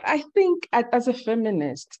you. So I think as a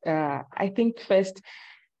feminist, I think first,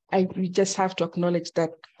 we just have to acknowledge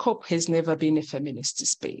that COP has never been a feminist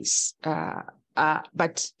space.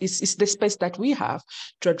 But it's the space that we have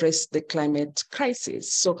to address the climate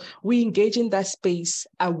crisis. So we engage in that space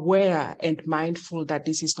aware and mindful that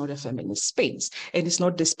this is not a feminist space. And it's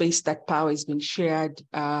not the space that power is being shared.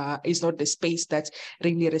 It's not the space that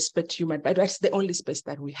really respects human, but that's the only space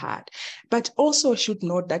that we had. But also should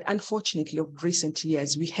note that unfortunately of recent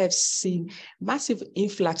years, we have seen massive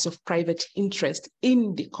influx of private interest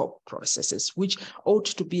in the COP processes, which ought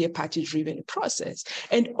to be a party-driven process.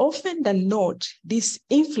 And often than not, this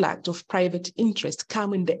influx of private interest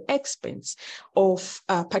come in the expense of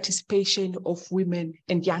participation of women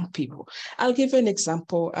and young people. I'll give you an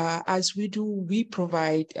example. As we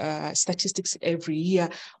provide statistics every year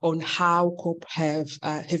on how COP have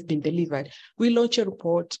been delivered. We launched a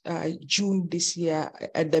report June this year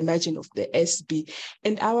at the margin of the SB,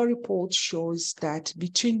 and our report shows that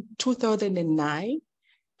between 2009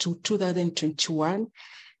 to 2021,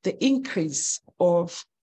 the increase of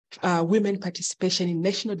women participation in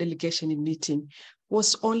national delegation in meeting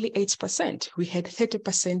was only 8%. We had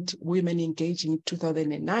 30% women engaging in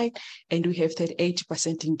 2009, and we have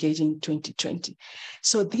 38% engaging in 2020.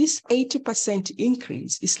 So this 80%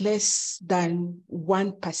 increase is less than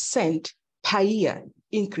 1% per year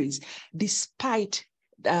increase, despite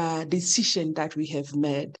decision that we have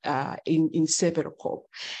made in several COP.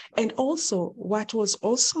 And also, what was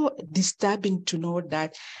also disturbing to know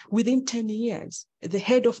that within 10 years, the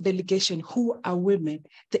head of delegation who are women,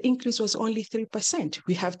 the increase was only 3%.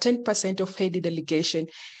 We have 10% of head delegation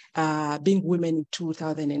being women in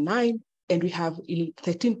 2009, and we have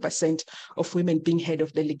 13% of women being head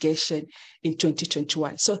of delegation in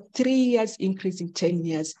 2021. So 3 years increase in 10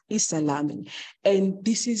 years is alarming. And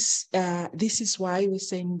this is why we're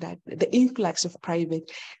saying that the influx of private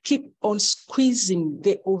keep on squeezing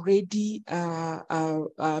the already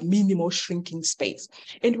minimal shrinking space.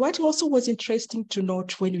 And what also was interesting to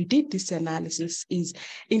note when we did this analysis is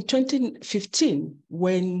in 2015,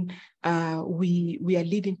 when we are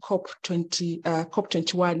leading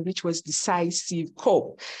COP21, which was decisive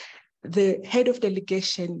COP, the head of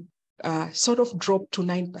delegation sort of dropped to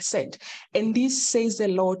 9%. And this says a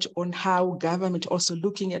lot on how government also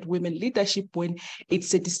looking at women leadership when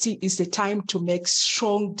it's a time to make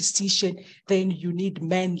strong decision, then you need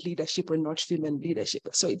men leadership and not female leadership.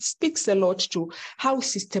 So it speaks a lot to how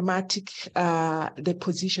systematic the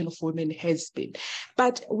position of women has been.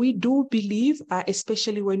 But we do believe,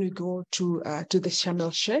 especially when we go to the Sharm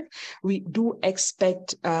el-Sheikh, we do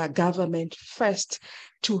expect government first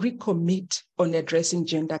to recommit on addressing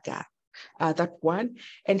gender gap. That one.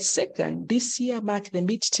 And second, this year marked the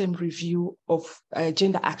midterm review of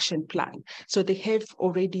Gender Action Plan. So they have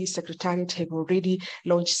already, Secretariat have already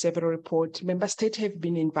launched several reports. Member states have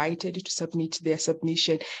been invited to submit their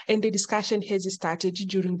submission, and the discussion has started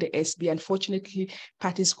during the SB. Unfortunately,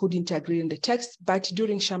 parties couldn't agree on the text, but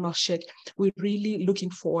during Sharm el-Sheikh, we're really looking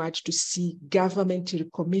forward to see government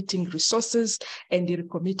recommitting resources and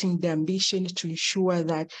recommitting the ambition to ensure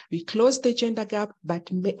that we close the gender gap, but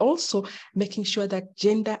also making sure that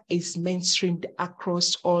gender is mainstreamed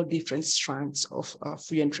across all different strands of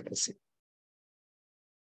UN policy.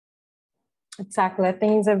 Exactly. I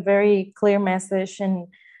think it's a very clear message, and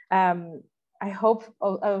I hope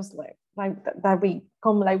that we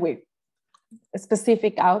come with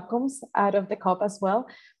specific outcomes out of the COP as well,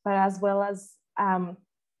 but as well as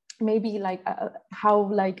maybe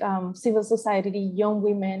how civil society, young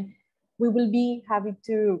women, we will be having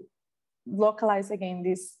to localize again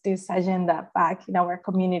this agenda back in our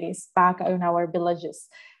communities, back in our villages.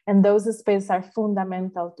 And those spaces are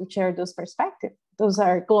fundamental to share those perspectives, those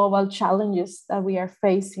are global challenges that we are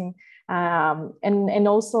facing. And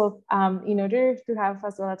also, in order to have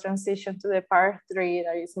as well a transition to the part 3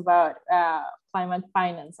 that is about climate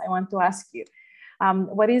finance, I want to ask you,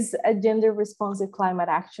 what is a gender responsive climate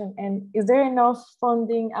action, and is there enough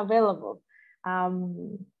funding available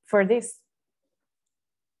for this?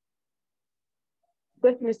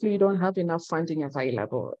 Definitely, we don't have enough funding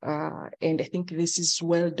available. And I think this is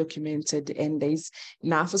well documented, and there's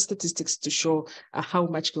enough statistics to show how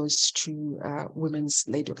much goes to women's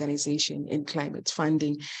led organization in climate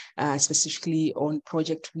funding, specifically on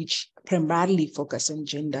projects which primarily focus on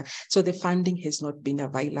gender. So the funding has not been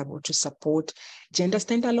available to support gender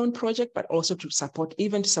standalone project, but also to support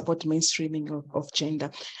mainstreaming of gender.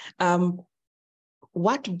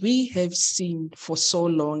 What we have seen for so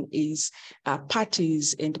long is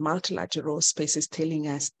parties and multilateral spaces telling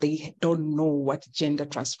us they don't know what gender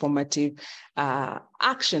transformative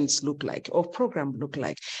actions look like or program look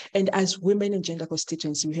like. And as women in gender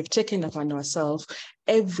constituency, we have taken upon ourselves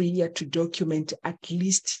every year to document at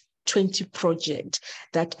least 20 projects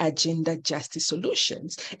that are gender justice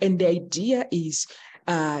solutions. And the idea is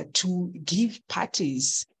to give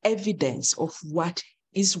parties evidence of what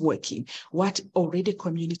is working, what already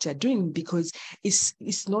community are doing, because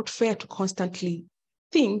it's not fair to constantly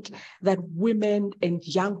think that women and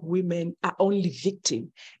young women are only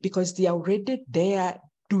victim because they are already there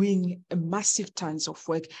doing a massive tons of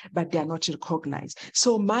work, but they are not recognized.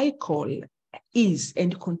 So my call is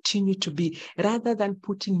and continue to be, rather than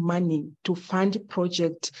putting money to fund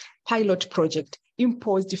pilot project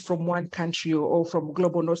imposed from one country or from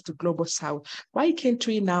global north to global south, why can't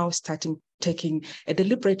we now start taking a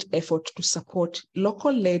deliberate effort to support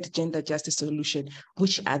local-led gender justice solution,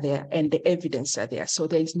 which are there and the evidence are there. So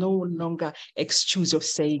there is no longer excuse of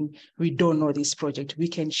saying, we don't know this project. We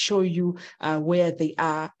can show you where they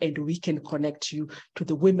are, and we can connect you to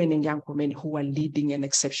the women and young women who are leading an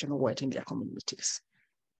exceptional work in their communities.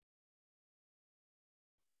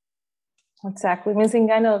 Exactly, Ms.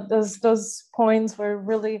 Engano, those points were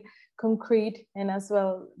really concrete and as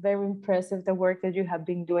well very impressive, the work that you have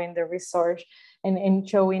been doing, the research, and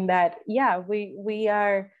showing that, yeah, we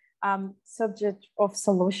are subject of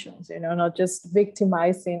solutions, not just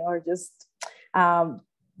victimizing or just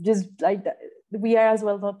like that. We are as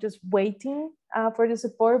well not just waiting for the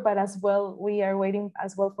support, but as well we are waiting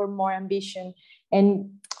as well for more ambition.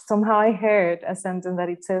 And somehow I heard a sentence that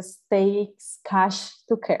it says, takes cash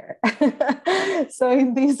to care. So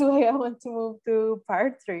in this way, I want to move to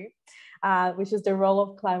part 3, which is the role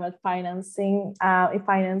of climate financing,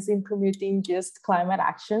 promoting just climate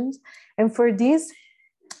actions. And for this,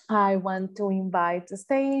 I want to invite to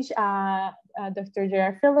stage Dr.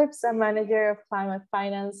 Gerard Phillips, a manager of climate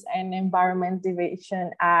finance and environment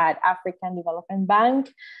division at African Development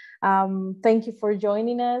Bank. Thank you for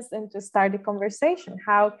joining us, and to start the conversation,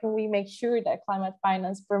 how can we make sure that climate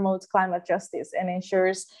finance promotes climate justice and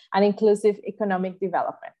ensures an inclusive economic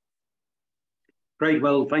development? Great.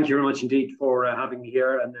 Well, thank you very much indeed for having me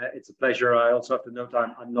here, and it's a pleasure. I also have to note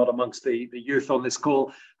I'm not amongst the youth on this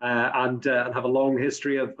call, and have a long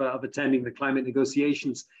history of attending the climate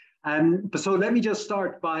negotiations. So let me just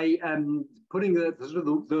start by putting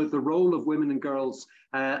the role of women and girls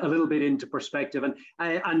a little bit into perspective.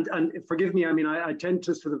 And forgive me, I mean, I tend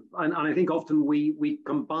to sort of, and I think often we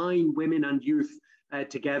combine women and youth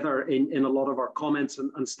together in a lot of our comments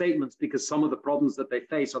and statements, because some of the problems that they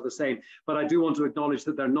face are the same. But I do want to acknowledge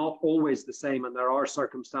that they're not always the same, and there are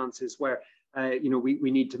circumstances where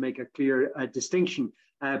we need to make a clear distinction.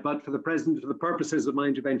 But for the purposes of my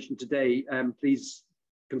intervention today, please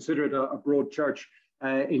consider it a broad church,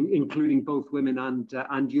 including both women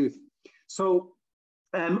and youth. So,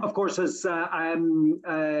 of course, as Amira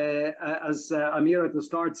at the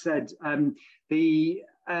start said,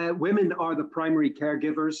 women are the primary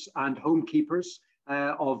caregivers and homekeepers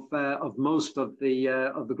of most of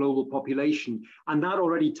the global population, and that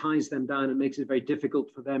already ties them down and makes it very difficult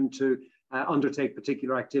for them to undertake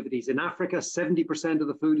particular activities. In Africa, 70% of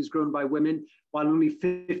the food is grown by women, while only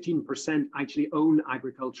 15% actually own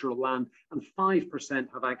agricultural land, and 5%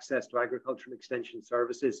 have access to agricultural extension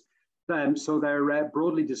services. So they're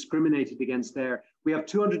broadly discriminated against there. We have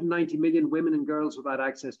 290 million women and girls without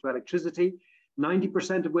access to electricity.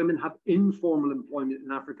 90% of women have informal employment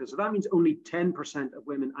in Africa. So that means only 10% of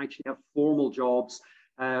women actually have formal jobs.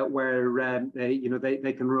 where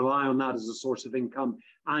they can rely on that as a source of income.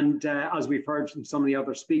 And as we've heard from some of the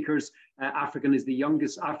other speakers, Africa is the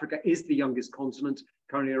youngest continent.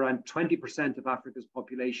 Currently around 20% of Africa's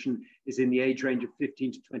population is in the age range of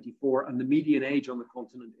 15 to 24, and the median age on the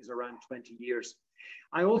continent is around 20 years.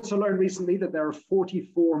 I also learned recently that there are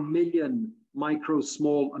 44 million micro,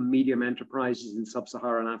 small and medium enterprises in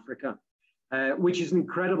sub-Saharan Africa, which is an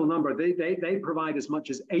incredible number. They provide as much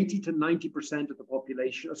as 80 to 90% of the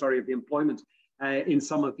population, of the employment in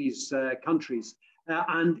some of these countries.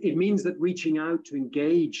 And it means that reaching out to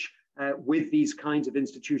engage with these kinds of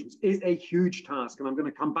institutions is a huge task. And I'm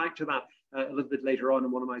going to come back to that a little bit later on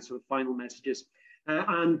in one of my sort of final messages.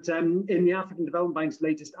 In the African Development Bank's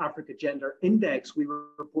latest Africa Gender Index, we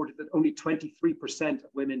reported that only 23% of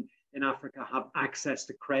women in Africa have access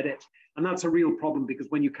to credit. And that's a real problem, because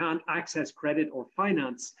when you can't access credit or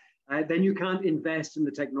finance, then you can't invest in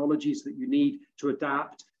the technologies that you need to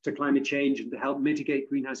adapt to climate change and to help mitigate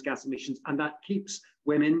greenhouse gas emissions. And that keeps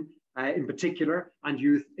women in particular and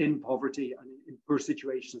youth in poverty and in poor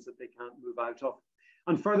situations that they can't move out of.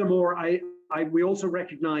 And furthermore, we also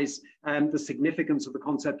recognize the significance of the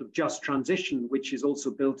concept of just transition, which is also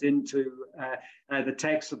built into the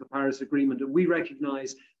text of the Paris Agreement. And we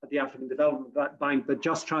recognize at the African Development Bank that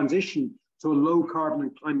just transition to a low carbon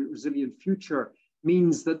and climate resilient future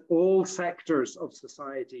means that all sectors of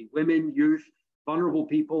society, women, youth, vulnerable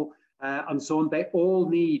people, and so on, they all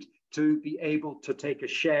need to be able to take a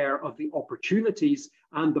share of the opportunities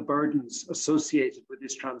and the burdens associated with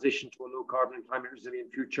this transition to a low carbon and climate resilient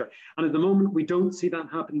future. And at the moment, we don't see that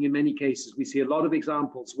happening in many cases. We see a lot of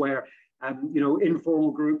examples where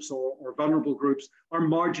informal groups or vulnerable groups are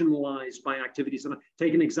marginalized by activities. And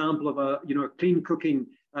take an example of a clean cooking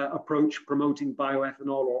approach promoting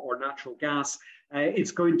bioethanol or natural gas.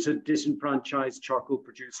 It's going to disenfranchise charcoal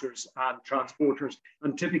producers and transporters.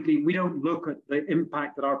 And typically, we don't look at the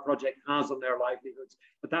impact that our project has on their livelihoods.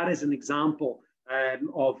 But that is an example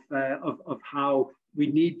of how we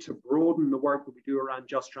need to broaden the work that we do around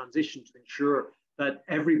just transition to ensure that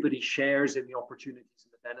everybody shares in the opportunities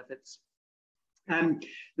and the benefits.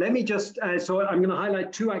 Let me just, so I'm going to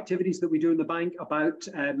highlight two activities that we do in the bank about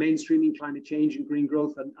mainstreaming climate change and green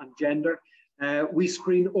growth and gender. We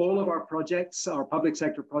screen all of our projects, our public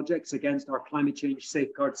sector projects, against our climate change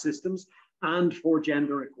safeguard systems and for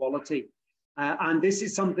gender equality. And this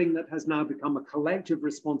is something that has now become a collective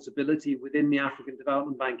responsibility within the African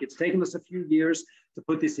Development Bank. It's taken us a few years to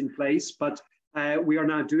put this in place, but we are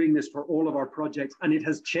now doing this for all of our projects, and it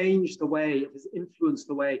has changed the way, it has influenced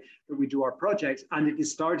the way that we do our projects, and it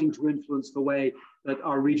is starting to influence the way that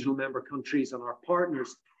our regional member countries and our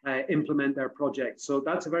partners implement their projects. So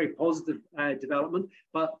that's a very positive development,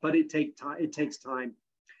 but it takes time.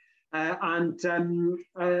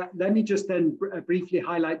 Let me just then briefly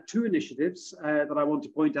highlight two initiatives that I want to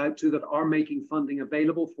point out to that are making funding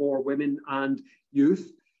available for women and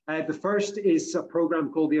youth. The first is a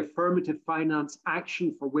program called the Affirmative Finance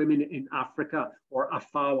Action for Women in Africa, or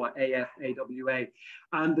AFAWA, A-F-A-W-A.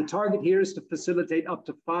 And the target here is to facilitate up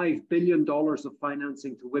to $5 billion of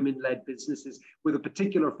financing to women-led businesses with a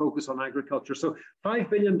particular focus on agriculture. So $5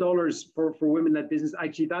 billion for women-led business,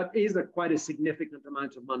 actually that is quite a significant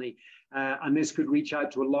amount of money. And this could reach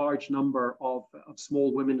out to a large number of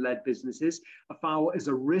small women-led businesses. AFAWA is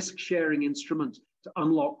a risk-sharing instrument to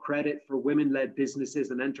unlock credit for women-led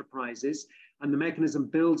businesses and enterprises. And the mechanism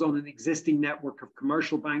builds on an existing network of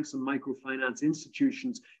commercial banks and microfinance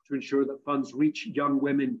institutions to ensure that funds reach young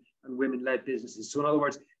women and women-led businesses. So in other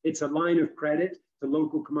words, it's a line of credit to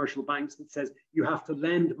local commercial banks that says you have to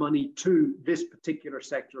lend money to this particular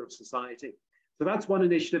sector of society. So that's one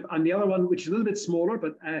initiative. And the other one, which is a little bit smaller,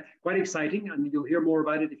 but quite exciting, and you'll hear more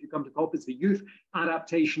about it if you come to COP, is the Youth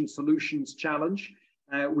Adaptation Solutions Challenge.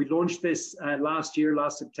 We launched this last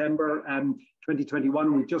September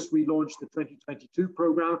 2021. We just relaunched the 2022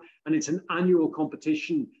 program, and it's an annual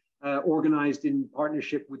competition organized in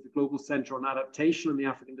partnership with the Global Center on Adaptation and the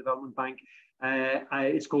African Development Bank.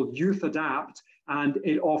 It's called Youth Adapt, and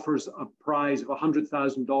it offers a prize of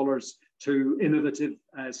 $100,000 to innovative,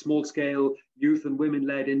 small-scale youth and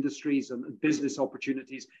women-led industries and business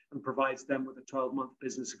opportunities, and provides them with a 12-month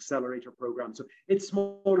business accelerator program. So it's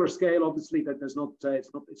smaller scale, obviously. That there's not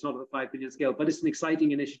it's not at a $5 billion scale, but it's an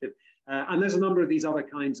exciting initiative. And there's a number of these other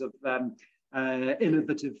kinds of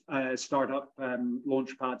innovative startup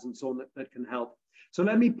launch pads and so on that can help. So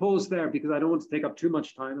let me pause there because I don't want to take up too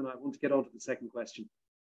much time, and I want to get on to the second question.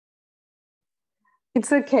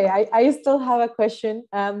 It's okay. I still have a question,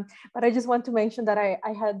 but I just want to mention that I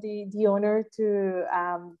had the honor to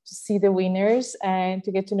see the winners and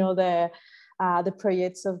to get to know the the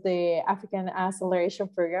projects of the African Acceleration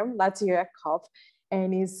Program last year at COP.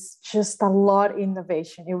 And it's just a lot of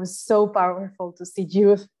innovation. It was so powerful to see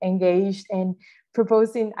youth engaged and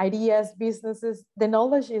proposing ideas, businesses. The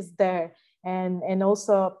knowledge is there. And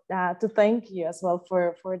also to thank you as well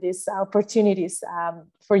for these opportunities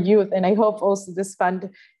for youth. And I hope also this fund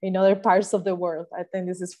in other parts of the world. I think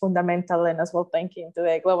this is fundamental, and as well thanking to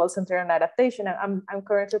the Global Center on Adaptation. I'm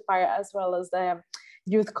currently part as well as the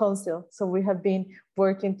Youth Council. So we have been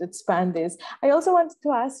working to expand this. I also wanted to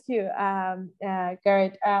ask you,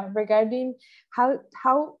 Garrett, regarding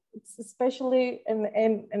how especially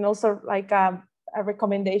and also like a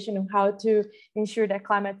recommendation on how to ensure that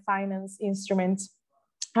climate finance instruments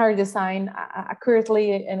are designed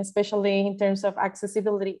accurately, and especially in terms of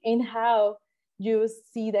accessibility, and how you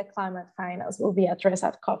see that climate finance will be addressed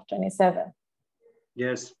at COP27.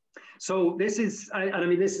 Yes. So this is, I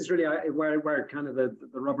mean, this is really where kind of the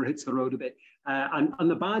rubber hits the road a bit. And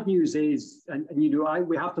the bad news is, and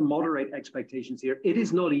we have to moderate expectations here. It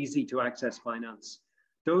is not easy to access finance.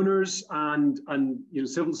 Donors and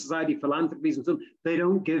civil society philanthropies and so on, they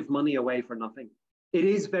don't give money away for nothing. It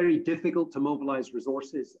is very difficult to mobilize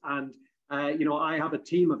resources. And I have a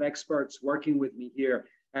team of experts working with me here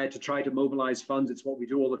to try to mobilize funds. It's what we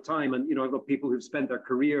do all the time. And I've got people who've spent their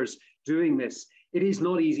careers doing this. It is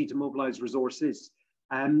not easy to mobilize resources.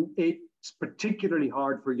 It's particularly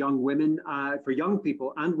hard for young women, for young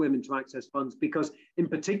people and women to access funds, because in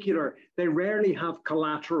particular, they rarely have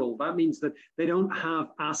collateral. That means that they don't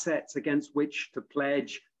have assets against which to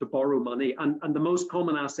pledge to borrow money. And the most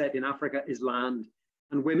common asset in Africa is land.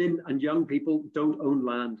 And women and young people don't own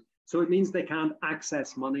land. So it means they can't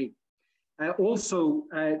access money. Also,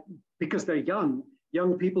 because they're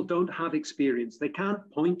young people don't have experience. They can't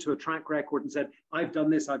point to a track record and say, I've done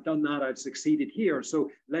this, I've done that, I've succeeded here, so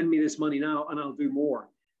lend me this money now and I'll do more.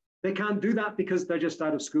 They can't do that because they're just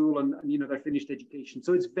out of school and they're finished education.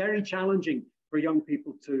 So it's very challenging for young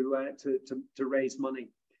people to raise money.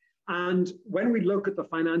 And when we look at the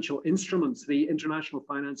financial instruments, the international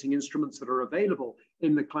financing instruments that are available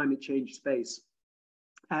in the climate change space,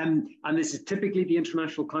 and this is typically the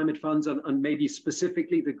international climate funds and maybe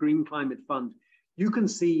specifically the Green Climate Fund, you can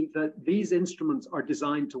see that these instruments are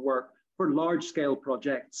designed to work for large-scale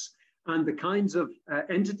projects. And the kinds of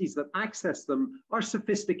entities that access them are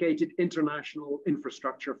sophisticated international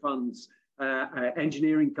infrastructure funds,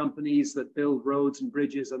 engineering companies that build roads and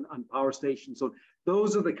bridges and power stations. So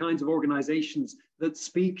those are the kinds of organizations that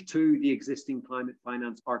speak to the existing climate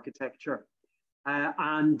finance architecture.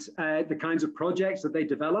 The kinds of projects that they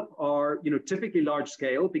develop are, typically large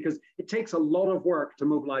scale, because it takes a lot of work to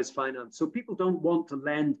mobilize finance. So people don't want to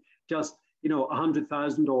lend just,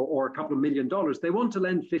 $100,000 or a couple of $1 million. They want to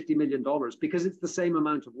lend $50 million because it's the same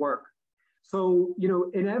amount of work. So,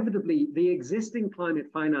 inevitably, the existing climate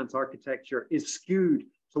finance architecture is skewed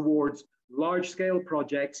towards large scale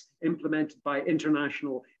projects implemented by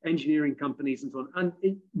international engineering companies and so on,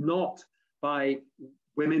 and not by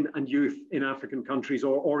women and youth in African countries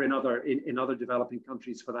or in other developing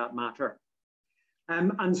countries for that matter.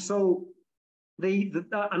 And so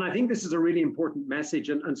and I think this is a really important message,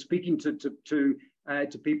 and speaking to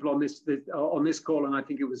people on this call, and I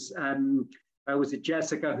think it was it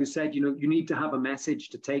Jessica who said, you need to have a message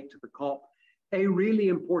to take to the COP. A really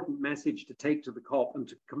important message to take to the COP and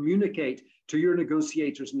to communicate to your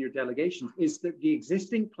negotiators and your delegations is that the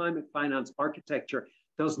existing climate finance architecture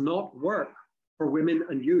does not work for women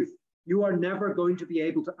and youth. You are never going to be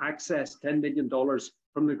able to access $10 million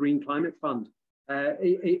from the Green Climate Fund.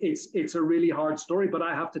 It's a really hard story, but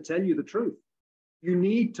I have to tell you the truth. You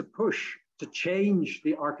need to push to change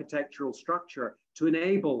the architectural structure to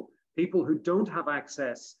enable people who don't have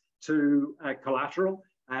access to collateral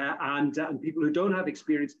and people who don't have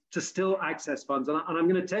experience to still access funds. And I'm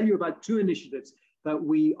going to tell you about two initiatives that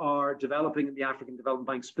we are developing in the African Development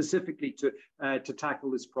Bank specifically to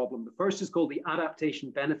tackle this problem. The first is called the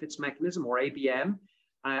Adaptation Benefits Mechanism, or ABM,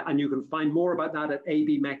 and you can find more about that at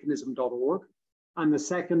abmechanism.org. And the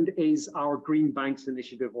second is our Green Banks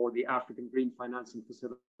Initiative, or the African Green Financing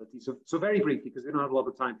Facility. So very briefly, because we don't have a lot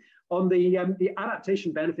of time. On the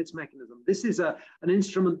Adaptation Benefits Mechanism, this is an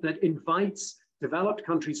instrument that invites developed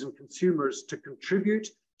countries and consumers to contribute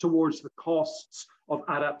towards the costs of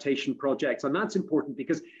adaptation projects. And that's important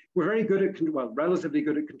because we're very good at, relatively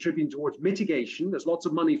good at contributing towards mitigation. There's lots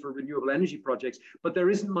of money for renewable energy projects, but there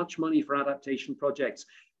isn't much money for adaptation projects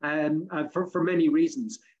for many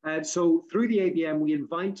reasons. So through the ABM, we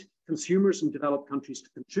invite consumers in developed countries to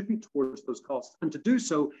contribute towards those costs, and to do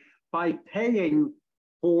so by paying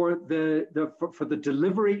for the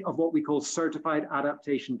delivery of what we call certified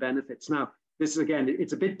adaptation benefits. Now, This is, again,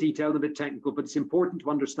 it's a bit detailed, a bit technical, but it's important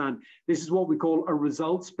to understand. This is what we call a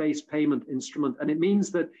results-based payment instrument. And it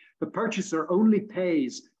means that the purchaser only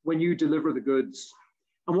pays when you deliver the goods.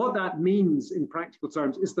 And what that means in practical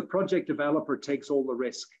terms is the project developer takes all the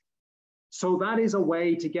risk. So that is a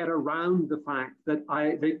way to get around the fact that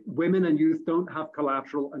women and youth don't have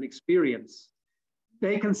collateral and experience.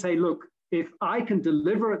 They can say, look, if I can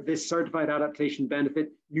deliver this certified adaptation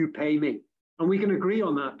benefit, you pay me. And we can agree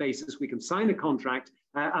on that basis. We can sign a contract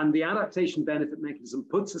and the adaptation benefit mechanism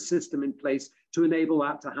puts a system in place to enable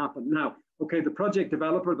that to happen. Now, okay, the project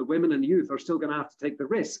developer, the women and youth are still going to have to take the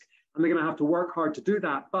risk and they're going to have to work hard to do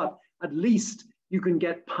that. But at least you can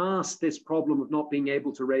get past this problem of not being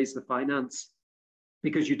able to raise the finance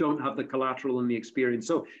because you don't have the collateral and the experience.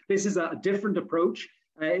 So this is a different approach.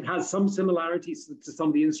 It has some similarities to some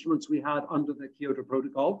of the instruments we had under the Kyoto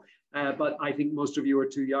Protocol, but I think most of you are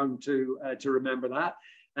too young to remember that.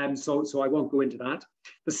 So I won't go into that.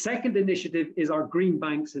 The second initiative is our Green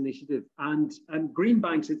Banks initiative. And Green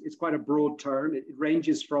Banks is quite a broad term. It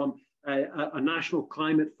ranges from a national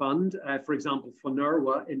climate fund. For example,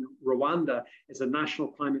 FONURWA in Rwanda is a national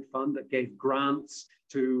climate fund that gave grants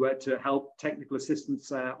to help technical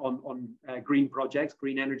assistance on green projects,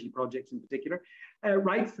 green energy projects in particular,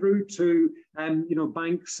 right through to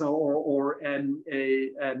banks or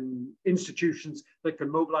institutions that can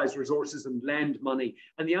mobilize resources and lend money.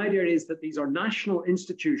 And the idea is that these are national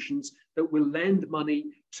institutions that will lend money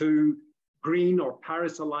to green or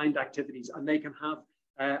Paris-aligned activities, and they can have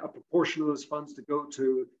a proportion of those funds to go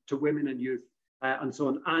to women and youth and so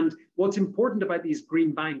on. And what's important about these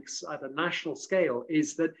green banks at a national scale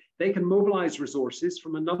is that they can mobilize resources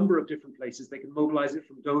from a number of different places. They can mobilize it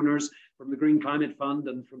from donors, from the Green Climate Fund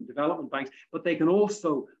and from development banks, but they can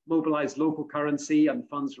also mobilize local currency and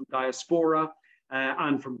funds from diaspora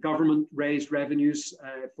and from government-raised revenues.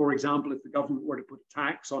 For example, if the government were to put a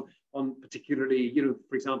tax on particularly,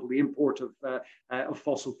 for example, the import of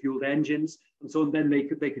fossil-fueled engines, and so on, then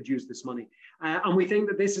they could use this money. And we think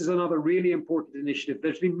that this is another really important initiative.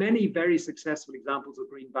 There's been many very successful examples of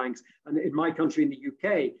green banks, and in my country, in the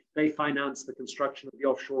UK, they finance the construction of the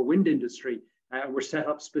offshore wind industry, and were set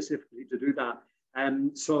up specifically to do that.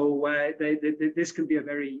 So this can be a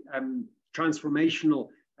very transformational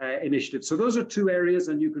initiative. So those are two areas,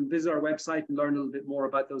 and you can visit our website and learn a little bit more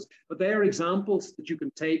about those. But they are examples that you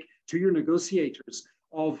can take to your negotiators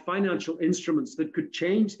of financial instruments that could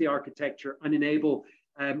change the architecture and enable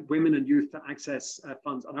women and youth to access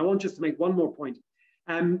funds. And I want just to make one more point.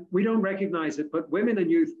 We don't recognize it, but women and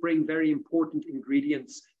youth bring very important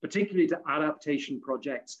ingredients, particularly to adaptation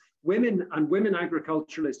projects. Women and women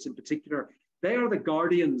agriculturalists in particular, they are the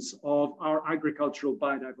guardians of our agricultural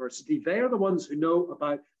biodiversity. They are the ones who know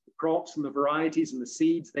about the crops and the varieties and the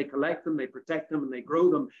seeds. They collect them, they protect them, and they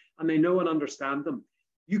grow them, and they know and understand them.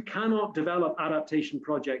 You cannot develop adaptation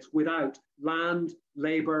projects without land,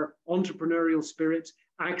 labor, entrepreneurial spirit,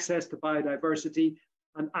 access to biodiversity,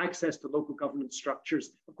 and access to local governance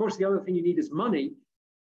structures. Of course, the other thing you need is money.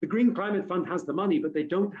 The Green Climate Fund has the money, but they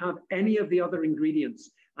don't have any of the other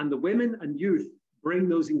ingredients. And the women and youth bring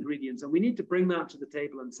those ingredients. And we need to bring that to the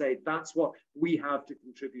table and say, that's what we have to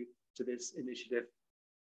contribute to this initiative.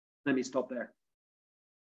 Let me stop there.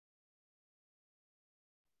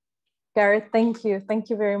 Gareth, thank you. Thank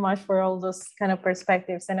you very much for all those kind of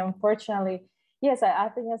perspectives. And unfortunately, yes, I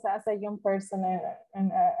think as a young person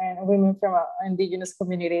and women from indigenous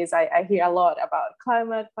communities, I hear a lot about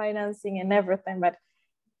climate financing and everything, but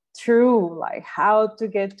true, like how to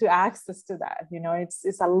get to access to that,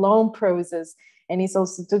 it's a long process, and it's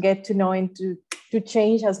also to get to know and to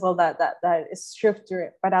change as well that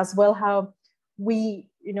structure, but as well how we,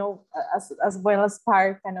 as well as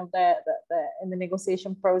part kind of in the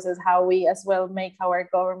negotiation process, how we as well make our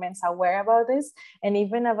governments aware about this, and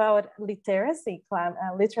even about literacy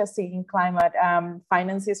in climate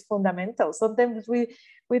finance is fundamental. Sometimes we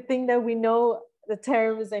think that we know the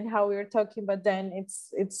terms and how we're talking, but then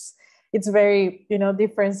it's very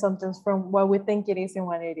different sometimes from what we think it is and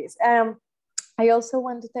what it is. I also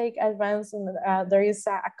want to take advance, and there is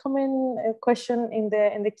a common question in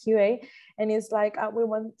the QA, and it's like we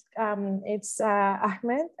want it's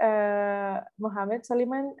Ahmed Mohammed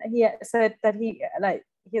Saliman. He said that he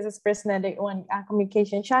has expressed that they want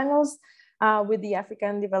communication channels with the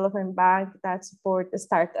African Development Bank that support the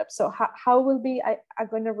startups. So how will be, I'm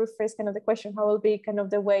going to rephrase kind of the question, how will be kind of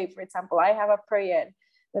the way, for example, I have a project,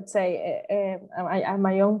 let's say I'm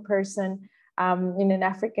a young person in an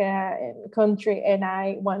African country, and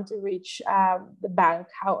I want to reach the bank.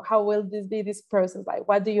 How will this be, this process? Like,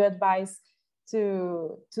 what do you advise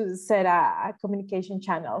to set a communication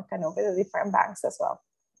channel kind of with the different banks as well?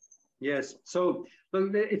 Yes. So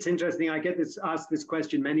look, it's interesting. I get asked this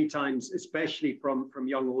question many times, especially from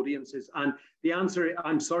young audiences. And the answer,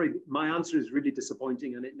 I'm sorry, my answer is really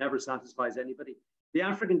disappointing, and it never satisfies anybody. The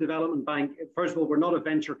African Development Bank, first of all, we're not a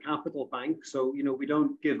venture capital bank. So, we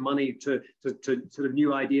don't give money to sort of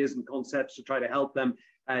new ideas and concepts to try to help them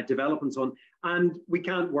develop and so on. And we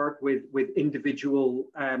can't work with individual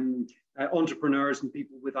entrepreneurs and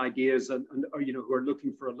people with ideas and who are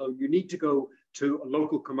looking for a loan. You need to go to a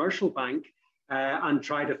local commercial bank and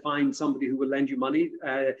try to find somebody who will lend you money.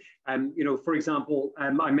 For example,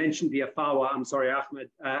 I mentioned the AFAWA. I'm sorry, Ahmed.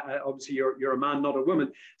 Obviously, you're a man, not a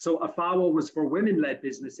woman. So AFAWA was for women-led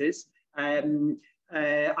businesses. I don't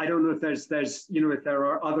know if if there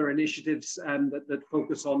are other initiatives that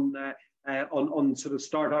focus on sort of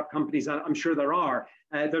startup companies. I'm sure there are.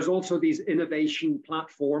 There's also these innovation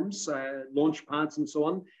platforms, launch pads and so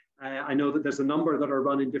on. I know that there's a number that are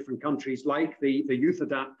run in different countries, like the Youth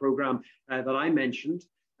Adapt program that I mentioned.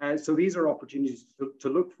 So these are opportunities to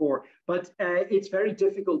look for, but it's very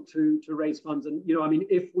difficult to raise funds. And,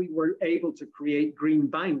 if we were able to create green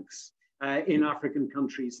banks in African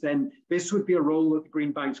countries, then this would be a role that the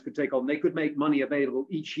green banks could take on. They could make money available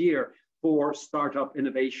each year for startup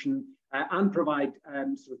innovation and provide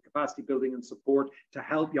sort of capacity building and support to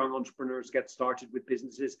help young entrepreneurs get started with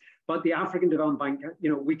businesses. But the African Development Bank,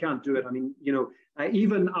 we can't do it. I mean,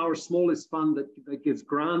 even our smallest fund that gives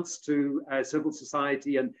grants to civil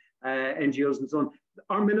society and NGOs and so on,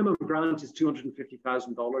 our minimum grant is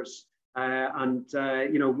 $250,000.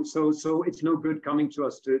 So it's no good coming to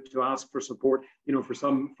us to ask for support,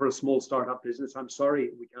 for a small startup business. I'm sorry,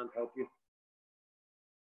 we can't help you.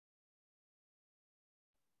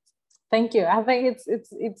 Thank you. I think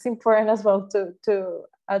it's important as well to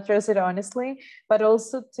address it honestly, but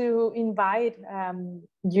also to invite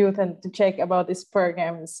youth and to check about these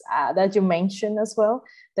programs that you mentioned as well.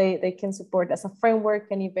 They can support as a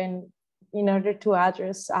framework, and even in order to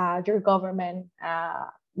address your government.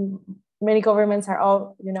 Many governments are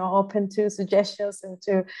all open to suggestions and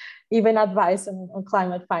to even advice on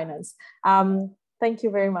climate finance. Thank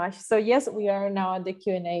you very much. So yes, we are now at the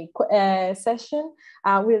Q&A session.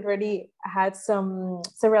 We already had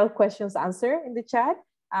several questions answered in the chat.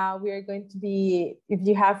 We are going to be, if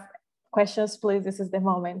you have questions, please, this is the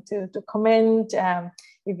moment to comment.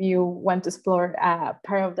 If you want to explore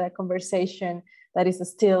part of the conversation that is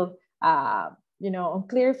still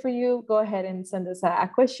unclear for you, go ahead and send us a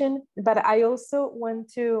question. But I also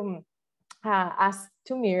want to ask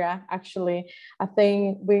to Mira, actually. I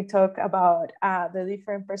think we talk about the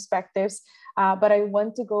different perspectives, but I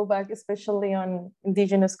want to go back especially on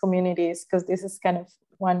indigenous communities, because this is kind of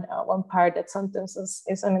one part that sometimes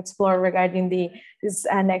is unexplored regarding this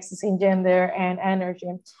nexus in gender and energy,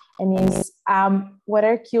 and is what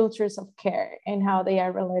are cultures of care and how they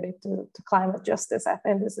are related to climate justice. I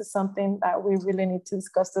think this is something that we really need to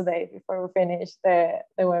discuss today before we finish the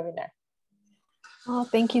webinar. Oh,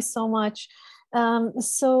 thank you so much.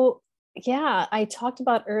 So yeah, I talked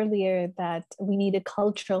about earlier that we need a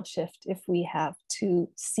cultural shift if we have to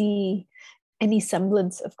see any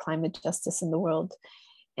semblance of climate justice in the world.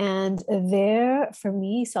 And there, for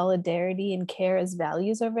me, solidarity and care as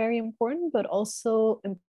values are very important, but also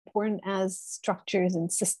important as structures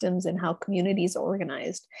and systems and how communities are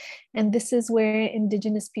organized. And this is where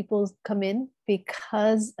Indigenous peoples come in,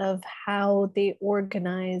 because of how they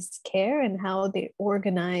organize care and how they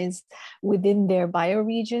organize within their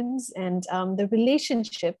bioregions, and the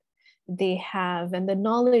relationship they have and the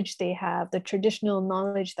knowledge they have, the traditional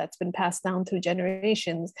knowledge that's been passed down through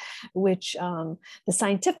generations, which the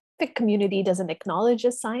scientific community doesn't acknowledge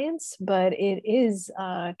as science, but it is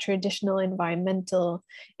traditional environmental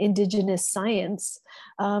indigenous science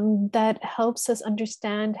that helps us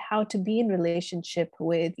understand how to be in relationship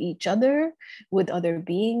with each other, with other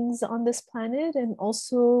beings on this planet, and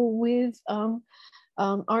also with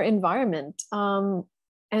our environment.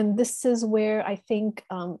 And this is where I think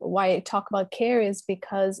why I talk about care is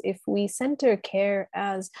because if we center care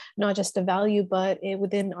as not just a value, but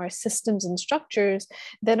within our systems and structures,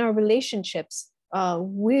 then our relationships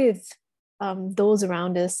with those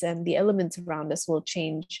around us and the elements around us will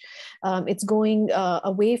change. It's going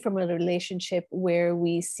away from a relationship where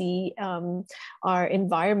we see our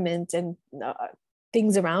environment and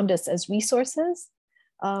things around us as resources,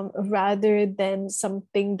 rather than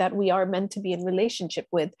something that we are meant to be in relationship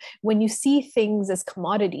with. When you see things as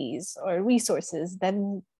commodities or resources,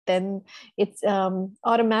 then it's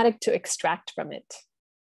automatic to extract from it,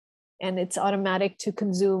 and it's automatic to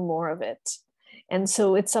consume more of it. And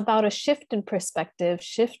so it's about a shift in perspective,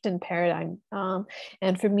 shift in paradigm.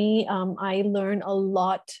 And for me, I learn a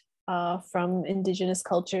lot from indigenous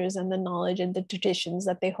cultures and the knowledge and the traditions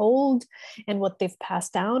that they hold and what they've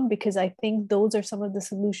passed down, because I think those are some of the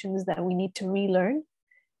solutions that we need to relearn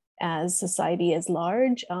as society as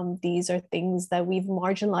large. These are things that we've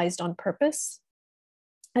marginalized on purpose.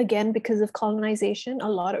 Again, because of colonization, a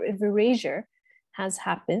lot of erasure has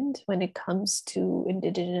happened when it comes to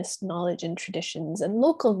indigenous knowledge and traditions and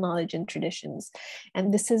local knowledge and traditions.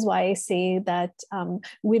 And this is why I say that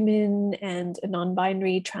women and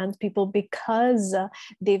non-binary trans people, because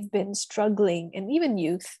they've been struggling, and even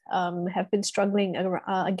youth have been struggling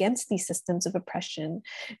against these systems of oppression,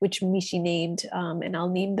 which Mishi named, and I'll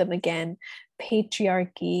name them again: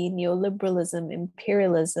 patriarchy, neoliberalism,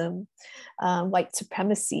 imperialism, white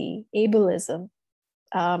supremacy, ableism,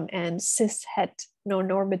 and cis-het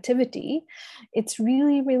normativity. It's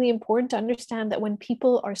really, really important to understand that when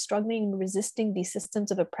people are struggling and resisting these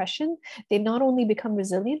systems of oppression, they not only become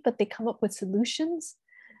resilient, but they come up with solutions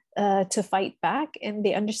to fight back, and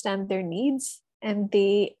they understand their needs, and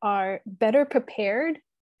they are better prepared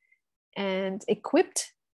and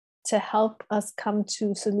equipped to help us come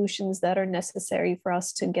to solutions that are necessary for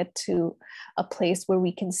us to get to a place where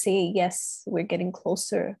we can say, yes, we're getting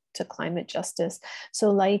closer to climate justice.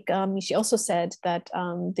 So like she also said that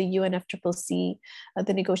the UNFCCC,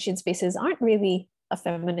 the negotiating spaces aren't really a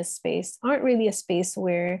feminist space, aren't really a space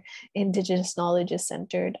where indigenous knowledge is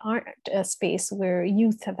centered, aren't a space where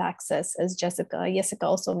youth have access, as Jessica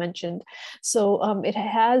also mentioned. So it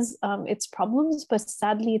has its problems, but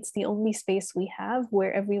sadly it's the only space we have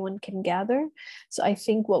where everyone can gather. So I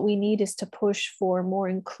think what we need is to push for more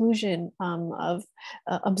inclusion of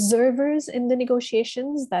observers in the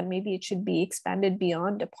negotiations, that maybe it should be expanded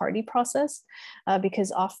beyond a party process,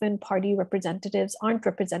 because often party representatives aren't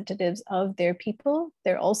representatives of their people.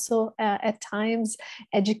 They're also at times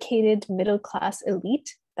educated middle-class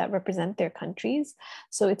elite that represent their countries.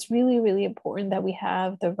 So it's really, really important that we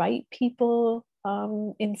have the right people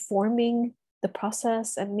informing the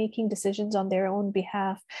process and making decisions on their own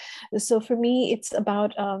behalf. So for me, it's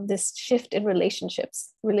about this shift in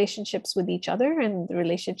relationships with each other, and the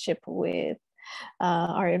relationship with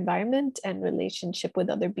our environment and relationship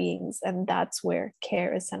with other beings. And that's where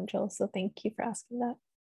care is central. So thank you for asking that.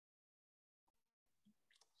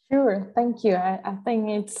 Sure, thank you. I think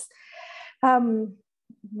it's,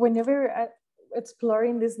 whenever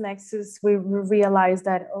exploring this nexus, we realize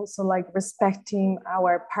that also like respecting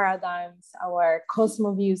our paradigms, our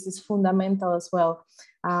cosmoviews is fundamental as well.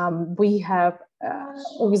 We have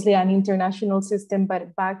obviously an international system,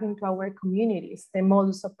 but back into our communities, the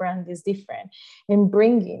modus operandi is different. And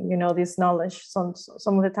bringing, this knowledge, some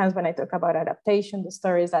of the times when I talk about adaptation, the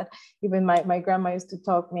stories that even my grandma used to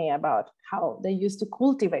talk me about how they used to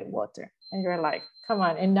cultivate water. And you're like, come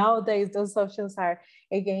on. And nowadays those options are,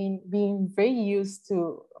 again, being very used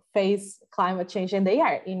to face climate change, and they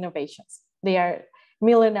are innovations. They are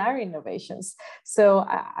millennial innovations. So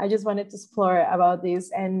I just wanted to explore about this.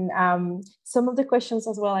 And some of the questions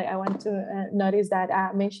as well, I want to notice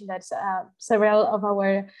that mention that several of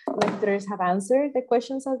our lecturers have answered the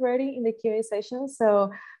questions already in the Q&A session.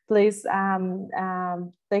 So please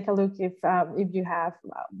take a look if you have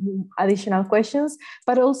additional questions.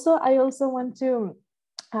 But also, I also want to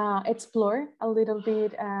explore a little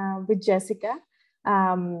bit with Jessica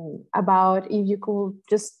about if you could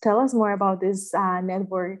just tell us more about this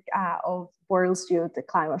network of World's Youth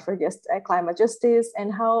Climate Justice,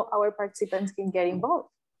 and how our participants can get involved.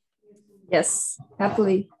 Yes,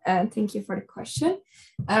 happily. Thank you for the question.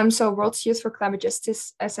 So World's Youth for Climate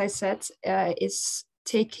Justice, as I said, is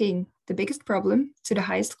taking the biggest problem to the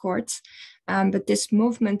highest court. But this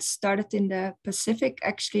movement started in the Pacific,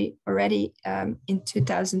 actually already in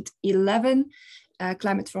 2011.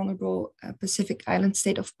 Climate vulnerable Pacific island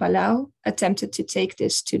state of Palau attempted to take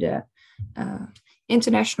this to the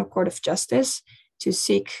International Court of Justice to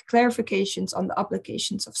seek clarifications on the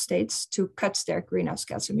obligations of states to cut their greenhouse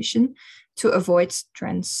gas emission to avoid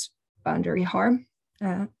transboundary harm.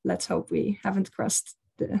 Let's hope we haven't crossed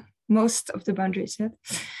most of the boundaries yet.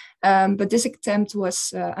 But this attempt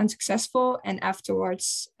was unsuccessful, and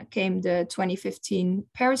afterwards came the 2015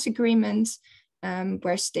 Paris Agreement,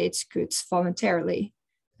 where states could voluntarily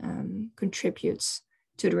contribute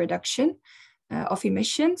to the reduction of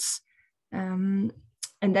emissions.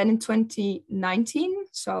 And then in 2019,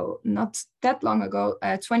 so not that long ago,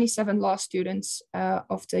 27 law students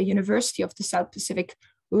of the University of the South Pacific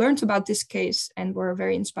learned about this case and were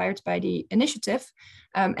very inspired by the initiative.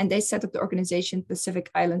 And they set up the organization Pacific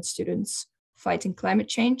Island Students Fighting Climate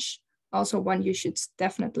Change, also one you should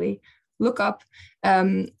definitely look up.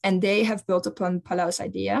 And they have built upon Palau's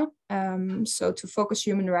idea. So to focus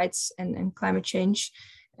human rights and climate change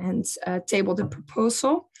and tabled a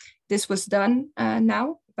proposal. This was done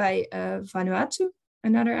now by Vanuatu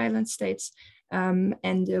and other island states.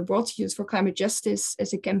 And the World Youth for Climate Justice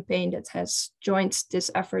is a campaign that has joined this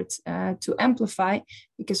effort to amplify,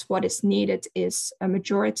 because what is needed is a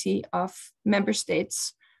majority of member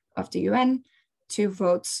states of the UN to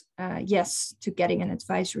vote yes to getting an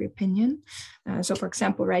advisory opinion. So for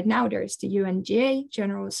example, right now there is the UNGA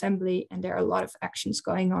General Assembly, and there are a lot of actions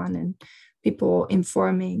going on and people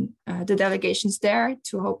informing the delegations there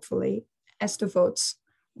to hopefully, as the votes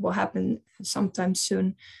will happen sometime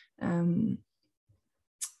soon,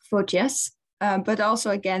 vote yes, but also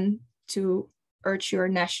again to urge your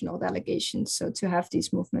national delegations, so to have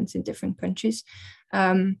these movements in different countries.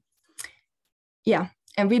 Yeah,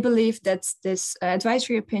 and we believe that this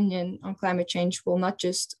advisory opinion on climate change will not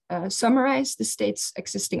just summarize the state's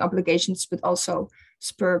existing obligations, but also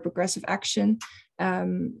spur progressive action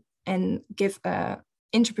and give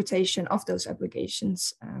interpretation of those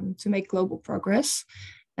obligations to make global progress.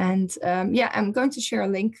 And yeah, I'm going to share a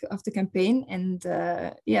link of the campaign, and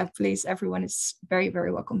yeah, please, everyone is very,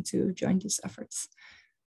 very welcome to join these efforts.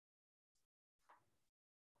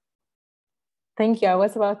 Thank you. I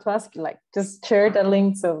was about to ask you, like, just share the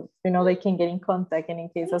link so, you know, they can get in contact, and in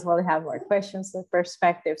case as well they have more questions or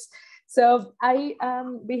perspectives. So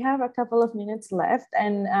we have a couple of minutes left,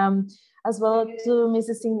 and as well to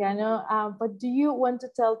Mrs. Cingano, but do you want to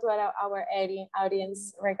tell to our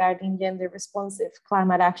audience regarding gender responsive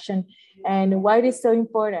climate action and why it is so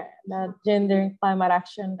important that gender and climate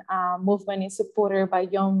action movement is supported by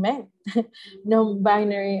young men,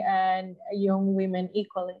 non-binary and young women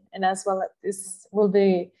equally? And as well, this will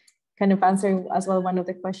be kind of answering as well one of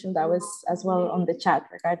the questions that was as well on the chat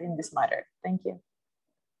regarding this matter. Thank you.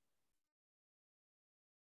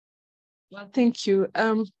 Well, thank you.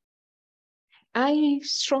 I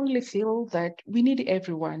strongly feel that we need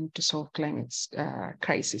everyone to solve climate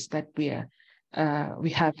crisis that we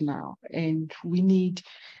have now, and we need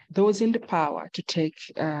those in the power to take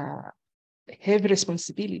heavy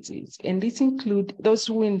responsibilities, and this include those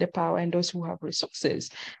who are in the power and those who have resources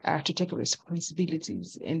to take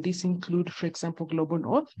responsibilities. And this include, for example, Global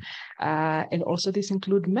North, and also this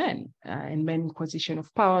include men and men in position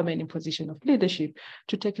of power, men in position of leadership,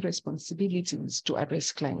 to take responsibilities to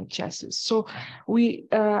address climate justice. So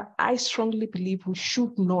I strongly believe we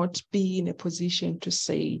should not be in a position to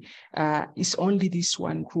say it's only this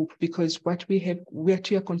one group, because what we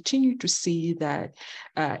are continuing to see that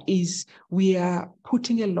is we are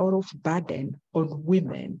putting a lot of burden on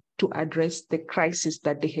women to address the crisis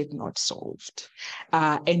that they have not solved.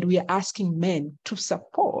 And we are asking men to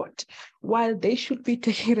support while they should be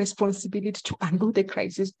taking responsibility to undo the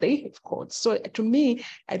crisis they have caused. So to me,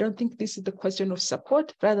 I don't think this is the question of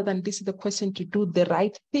support, rather than this is the question to do the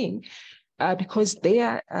right thing. Because they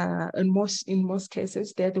are, in most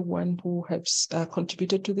cases, they're the one who has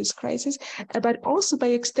contributed to this crisis. But also, by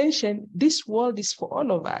extension, this world is for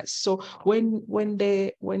all of us. So when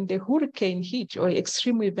the hurricane hit or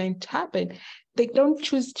extreme event happened, they don't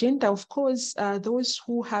choose gender. Of course, those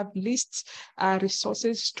who have least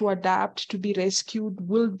resources to adapt, to be rescued,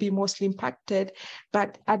 will be mostly impacted.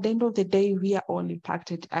 But at the end of the day, we are all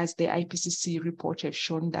impacted, as the IPCC report has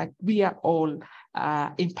shown that we are all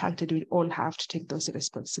impacted. We all have to take those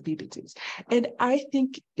responsibilities. And I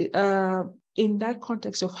think in that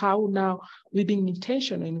context of how now we're being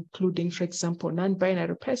intentional, including, for example,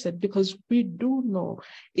 non-binary person, because we do know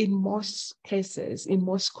in most cases, in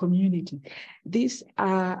most communities, these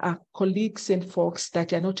are colleagues and folks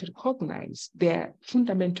that are not recognized. Their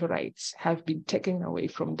fundamental rights have been taken away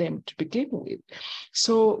from them to begin with.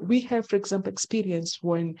 So we have, for example, experience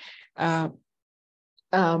when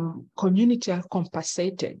community are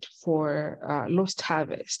compensated for lost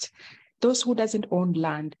harvest. Those who doesn't own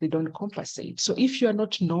land, they don't compensate. So if you are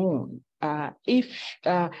not known, if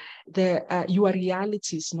your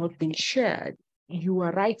reality is not being shared,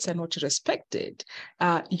 your rights are not respected,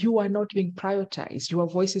 you are not being prioritized, your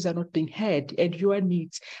voices are not being heard, and your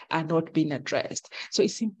needs are not being addressed. So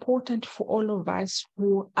it's important for all of us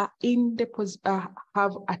who are in the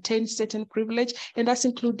have attained certain privilege, and that's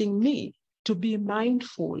including me, to be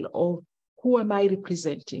mindful of who am I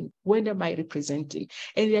representing, when am I representing,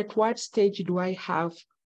 and at what stage do I have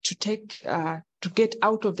to take to get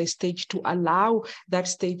out of the stage to allow that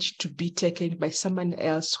stage to be taken by someone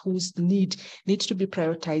else whose needs to be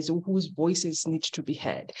prioritized, or whose voices need to be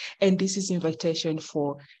heard. And this is invitation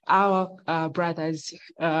for our brothers,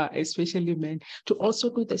 especially men, to also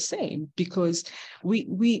do the same, because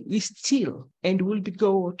we still, and we'll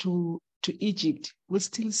go to Egypt, we'll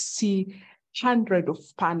still see hundreds of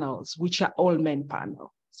panels, which are all men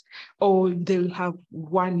panels. project, or they'll have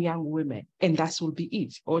one young woman and that will be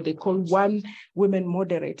it, or they call one women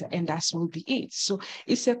moderator and that will be it. So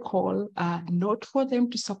it's a call not for them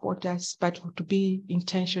to support us, but to be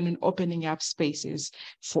intentional in opening up spaces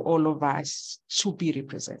for all of us to be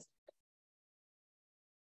represented.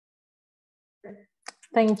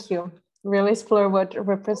 Thank you. Really explore what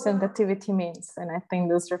representativity means. And I think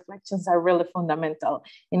those reflections are really fundamental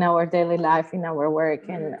in our daily life, in our work,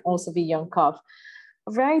 and also beyond COP.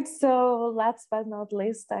 Right, so last but not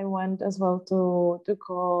least, I want as well to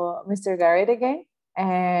call Mr. Garrett again.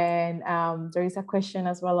 And there is a question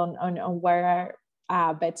as well on where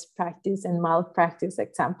are best practice and malpractice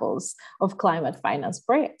examples of climate finance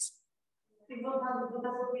projects.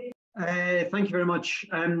 Thank you very much.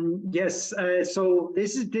 Yes, so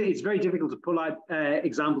it's very difficult to pull out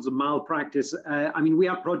examples of malpractice. I mean, we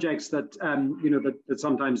have projects that that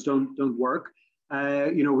sometimes don't work.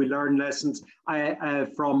 We learn lessons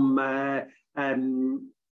from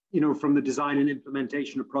the design and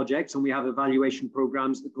implementation of projects, and we have evaluation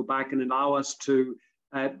programs that go back and allow us to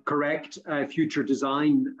correct future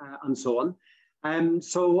design and so on.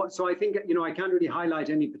 So I think I can't really highlight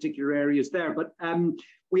any particular areas there, but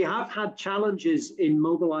we have had challenges in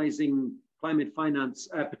mobilizing climate finance,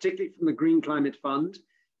 particularly from the Green Climate Fund,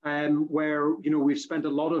 where we've spent a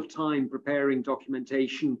lot of time preparing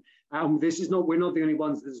documentation. We're not the only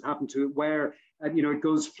ones this has happened to, where it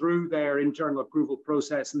goes through their internal approval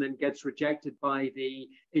process and then gets rejected by the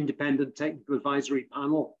independent technical advisory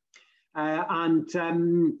panel. I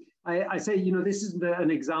say, this isn't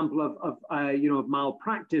an example of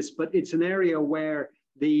malpractice, but it's an area where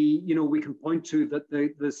we can point to that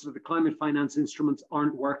the sort of climate finance instruments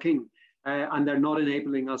aren't working, and they're not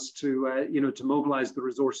enabling us to to mobilize the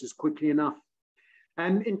resources quickly enough.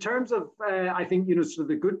 And in terms of, I think sort of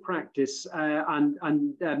the good practice and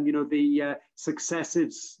the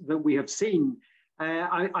successes that we have seen,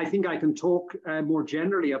 I think I can talk more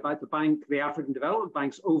generally about the African Development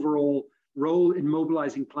Bank's overall role in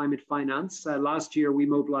mobilizing climate finance. Last year, we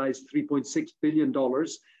mobilized $3.6 billion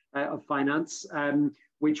of finance,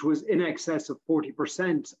 which was in excess of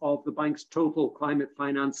 40% of the bank's total climate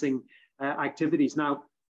financing activities. Now,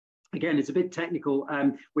 again, it's a bit technical.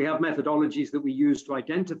 We have methodologies that we use to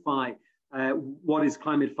identify what is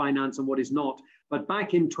climate finance and what is not. But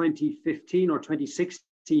back in 2015 or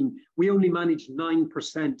 2016, we only managed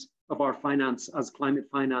 9% of our finance as climate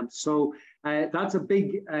finance. So that's a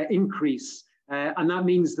big increase. And that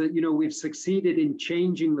means that, we've succeeded in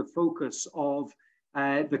changing the focus of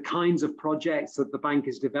the kinds of projects that the bank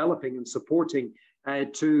is developing and supporting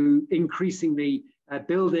to increasingly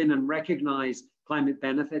build in and recognize climate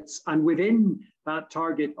benefits. And within that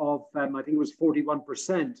target of, I think it was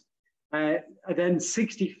 41%, then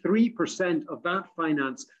 63% of that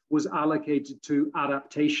finance was allocated to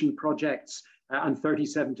adaptation projects and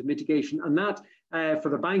 37% to mitigation. And that for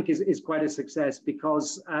the bank is quite a success,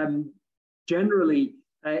 because generally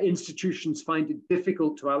institutions find it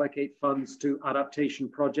difficult to allocate funds to adaptation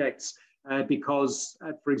projects because,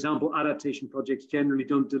 for example, adaptation projects generally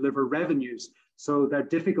don't deliver revenues. So they're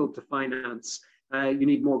difficult to finance. You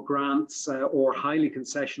need more grants or highly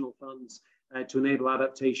concessional funds to enable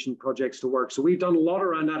adaptation projects to work. So we've done a lot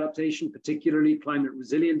around adaptation, particularly climate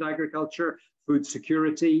resilient agriculture, food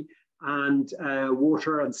security, and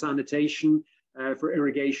water and sanitation for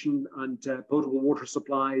irrigation and potable water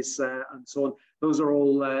supplies and so on. Those are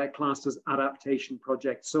all classed as adaptation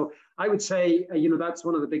projects. So I would say, that's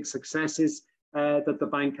one of the big successes that the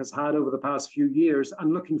bank has had over the past few years.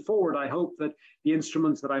 And looking forward, I hope that the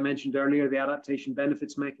instruments that I mentioned earlier, the Adaptation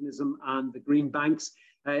Benefits Mechanism and the Green Banks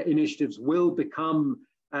initiatives, will become,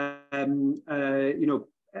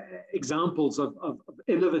 examples of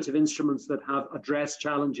innovative instruments that have addressed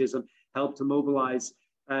challenges and helped to mobilize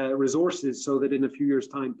resources, so that in a few years'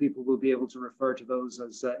 time, people will be able to refer to those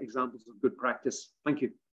as examples of good practice. Thank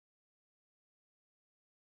you.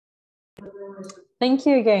 Thank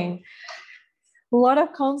you again. A lot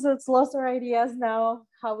of concepts, lots of ideas now,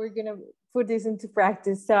 how we're going to put this into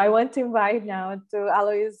practice. So I want to invite now to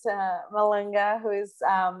Alois Malanga, who is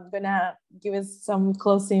going to give us some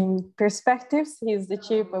closing perspectives. He's the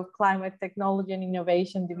Chief of Climate Technology and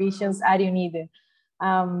Innovation Divisions at UNIDE.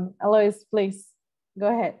 Alois, please, go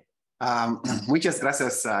ahead. Muchas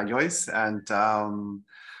gracias, Joyce. And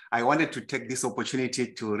I wanted to take this opportunity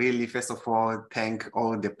to really, first of all, thank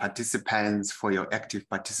all the participants for your active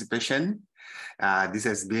participation. This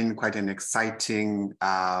has been quite an exciting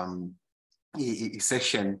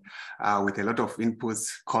session with a lot of inputs,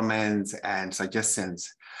 comments, and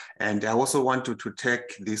suggestions. And I also want to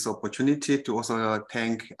take this opportunity to also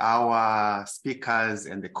thank our speakers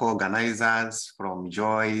and the co-organizers from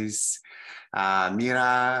Joyce,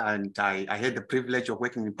 Mira, and I had the privilege of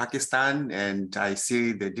working in Pakistan, and I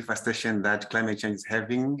see the devastation that climate change is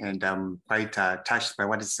having, and I'm quite touched by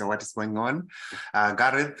what is going on.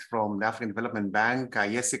 Gareth from the African Development Bank,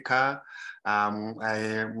 Jessica,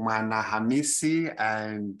 Mwana Hamisi,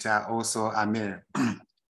 and also Amir.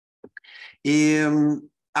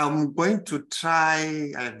 I'm going to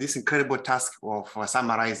try this incredible task of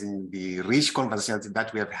summarizing the rich conversations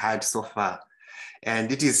that we have had so far.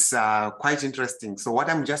 And it is quite interesting. So what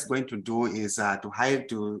I'm just going to do is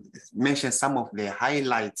to mention some of the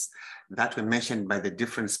highlights that were mentioned by the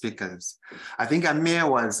different speakers. I think Amir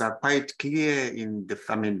was quite clear in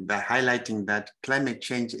by highlighting that climate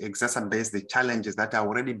change exacerbates the challenges that are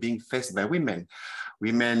already being faced by women.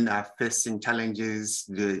 Women are facing challenges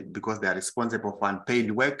because they are responsible for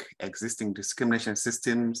unpaid work, existing discrimination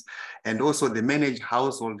systems, and also they manage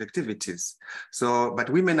household activities. So, but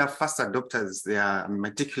women are fast adopters. They are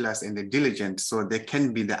meticulous and they're diligent. So they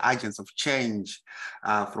can be the agents of change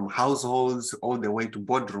from households all the way to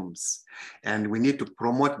boardrooms. And we need to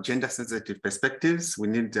promote gender-sensitive perspectives. We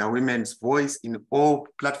need women's voice in all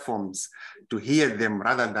platforms to hear them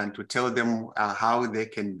rather than to tell them how they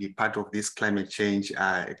can be part of this climate change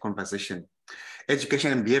conversation.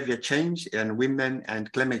 Education and behavior change and women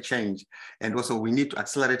and climate change. And also we need to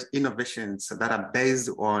accelerate innovations that are based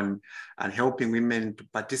on helping women to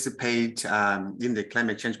participate in the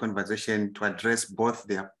climate change conversation to address both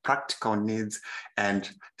their practical needs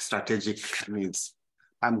and strategic needs.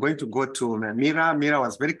 I'm going to go to Mira. Mira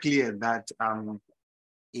was very clear that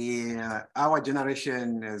our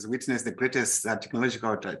generation has witnessed the greatest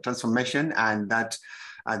technological transformation, and that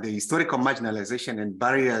the historical marginalization and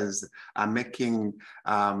barriers are making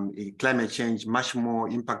climate change much more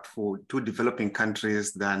impactful to developing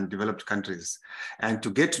countries than developed countries. And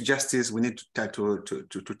to get to justice, we need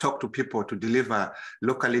to talk to people to deliver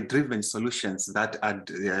locally driven solutions that are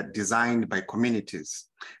designed by communities.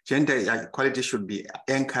 Gender equality should be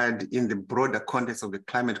anchored in the broader context of the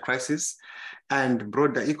climate crisis and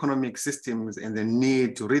broader economic systems, and the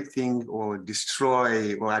need to rethink or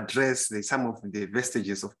destroy or address some of the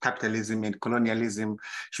vestiges of capitalism and colonialism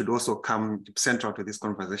should also come central to this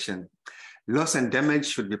conversation. Loss and damage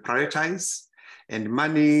should be prioritized, and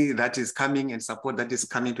money that is coming and support that is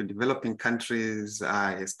coming to developing countries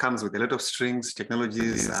comes with a lot of strings.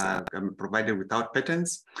 Technologies are provided without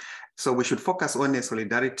patents. So we should focus on a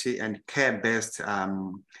solidarity and care-based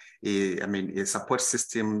a support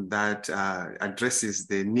system that addresses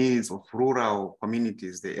the needs of rural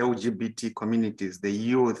communities, the LGBT communities, the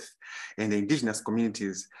youth, and the indigenous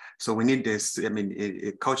communities. So we need this,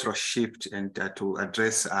 a cultural shift and to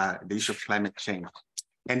address the issue of climate change.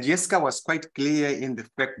 And Jessica was quite clear in the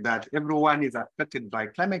fact that everyone is affected by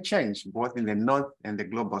climate change, both in the North and the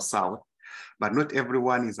global South, but not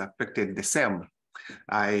everyone is affected the same.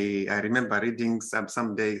 I remember reading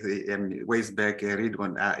some days, ways back, I read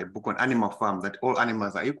on a book on Animal Farm that all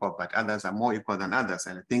animals are equal, but others are more equal than others.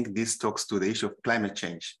 And I think this talks to the issue of climate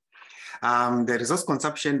change. The resource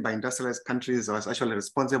consumption by industrialized countries was actually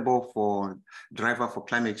responsible for driver for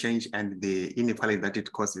climate change and the inequality that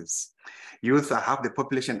it causes. Youth are half the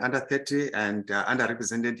population under 30 and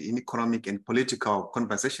underrepresented in economic and political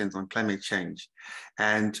conversations on climate change.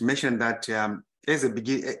 And mention that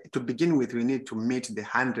to begin with, we need to meet the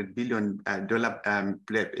 $100 billion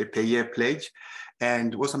per year pledge.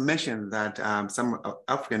 And also mention that some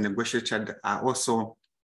African negotiators are also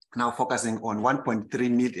now focusing on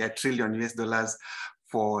 1.3 trillion US dollars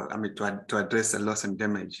for to address the loss and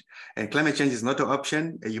damage. And climate change is not an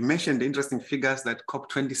option. You mentioned the interesting figures that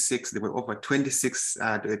COP26, there were over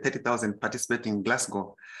 30,000 participating in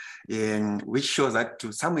Glasgow, which shows that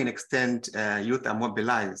to some extent youth are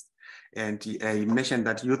mobilized. And you mentioned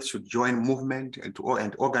that youth should join movement and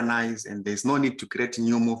organize, and there's no need to create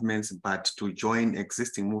new movements, but to join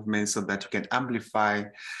existing movements so that you can amplify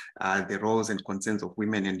the roles and concerns of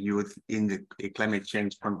women and youth in the climate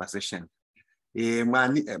change conversation.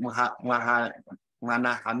 Mwana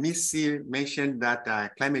Hamisi mentioned that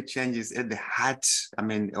climate change is at the heart, at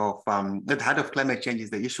the heart of climate change is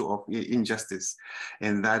the issue of injustice,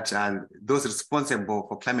 and that those responsible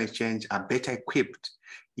for climate change are better equipped,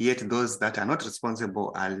 yet those that are not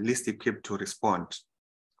responsible are least equipped to respond.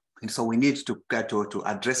 And so we need to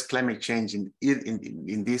address climate change in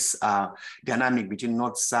this dynamic between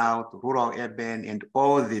north-south, rural-urban, and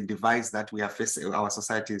all the divides that we are facing, our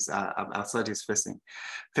society is facing.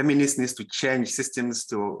 Feminists need to change systems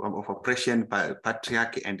of oppression,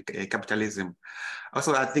 patriarchy, and capitalism.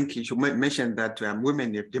 Also, I think you should mention that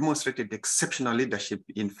women have demonstrated exceptional leadership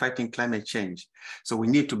in fighting climate change. So we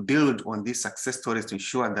need to build on these success stories to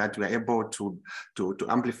ensure that we are able to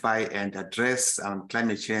amplify and address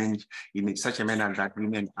climate change in such a manner that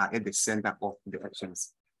women are at the center of the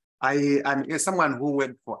actions. I'm someone who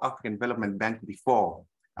worked for African Development Bank before.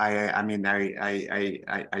 I'm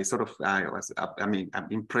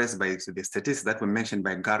impressed by the statistics that were mentioned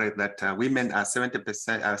by Gareth, that women are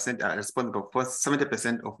 70% are responsible for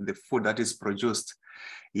 70% of the food that is produced,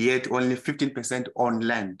 yet only 15% on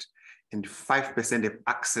land and 5% have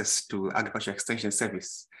access to agricultural extension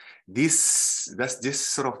service. This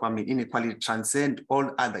sort of inequality transcend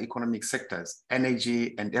all other economic sectors,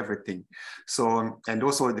 energy and everything. So, and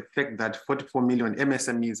also the fact that 44 million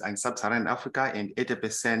MSMEs are in sub-Saharan Africa and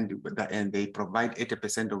 80%, and they provide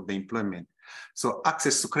 80% of the employment. So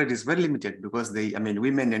access to credit is very limited because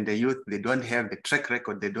women and the youth, they don't have the track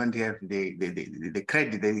record, they don't have the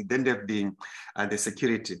credit, they don't have the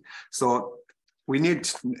security. So we need,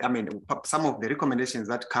 some of the recommendations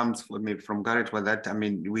that comes from Garrett were that,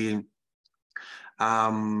 the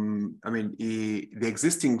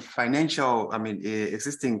existing financial,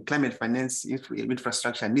 existing climate finance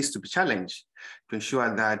infrastructure needs to be challenged to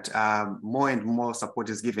ensure that more and more support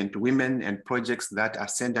is given to women and projects that are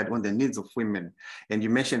centered on the needs of women. And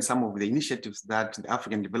you mentioned some of the initiatives that the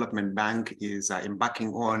African Development Bank is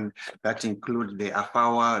embarking on that include the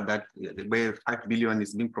AFAWA, where 5 billion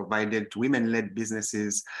is being provided to women-led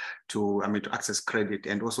businesses to access credit,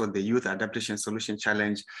 and also the Youth Adaptation Solution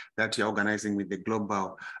Challenge that you're organizing with the global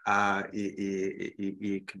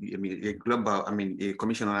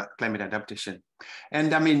Commission on Climate Adaptation.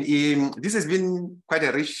 And this has been quite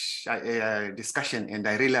a rich discussion, and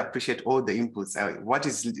I really appreciate all the inputs. What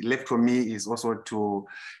is left for me is also to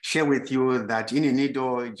share with you that in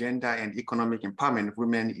UNIDO, gender and economic empowerment of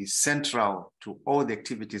women is central to all the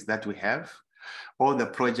activities that we have. All the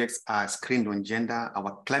projects are screened on gender.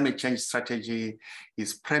 Our climate change strategy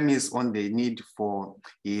is premised on the need for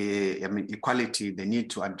equality, the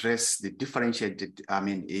need to address the differentiated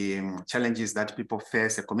challenges that people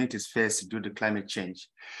face, the communities face due to climate change.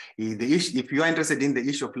 If you are interested in the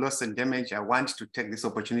issue of loss and damage, I want to take this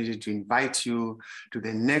opportunity to invite you to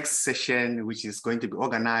the next session, which is going to be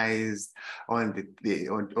organized on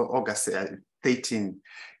August 13.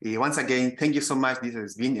 Once again, thank you so much. This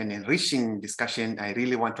has been an enriching discussion. I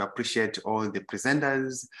really want to appreciate all the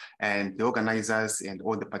presenters and the organizers and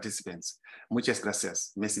all the participants. Muchas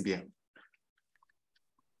gracias. Merci bien.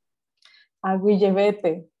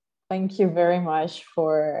 Aguillevete, thank you very much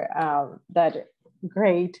for that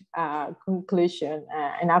great conclusion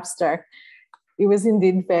and abstract. It was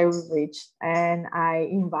indeed very rich, and I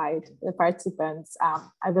invite the participants.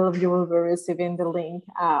 I believe you will be receiving the link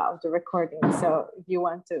of the recording. So if you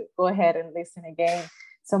want to go ahead and listen again,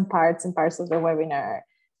 some parts of the webinar,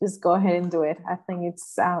 just go ahead and do it. I think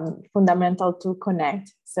it's fundamental to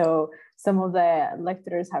connect. So some of the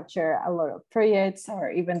lecturers have shared a lot of projects or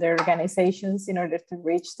even their organizations in order to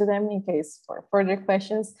reach to them in case for further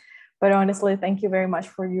questions. But honestly, thank you very much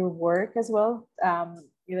for your work as well.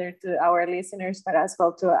 Either to our listeners, but as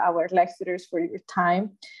well to our lecturers for your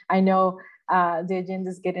time. I know the agenda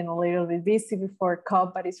is getting a little bit busy before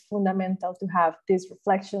COP, but it's fundamental to have these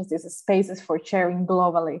reflections, these spaces for sharing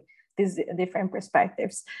globally these different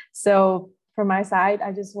perspectives. So from my side,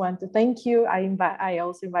 I just want to thank you. I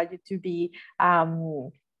also invite you to be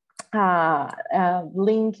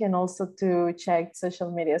link and also to check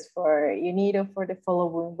social medias for UNIDO for the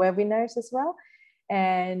following webinars as well.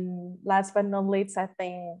 And last but not least, I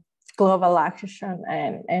think global action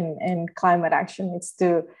and climate action needs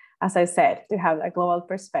to, as I said, to have a global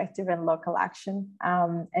perspective and local action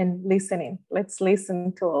and listening. Let's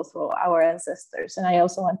listen to also our ancestors. And I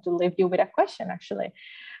also want to leave you with a question, actually.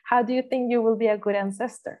 How do you think you will be a good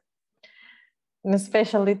ancestor? And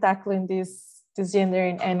especially tackling this gender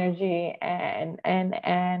and energy and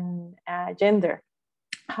gender.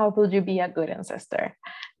 How will you be a good ancestor?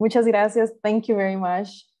 Muchas gracias. Thank you very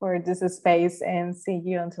much for this space, and see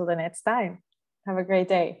you until the next time. Have a great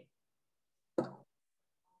day.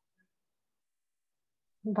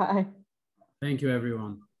 Bye. Thank you,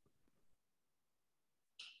 everyone.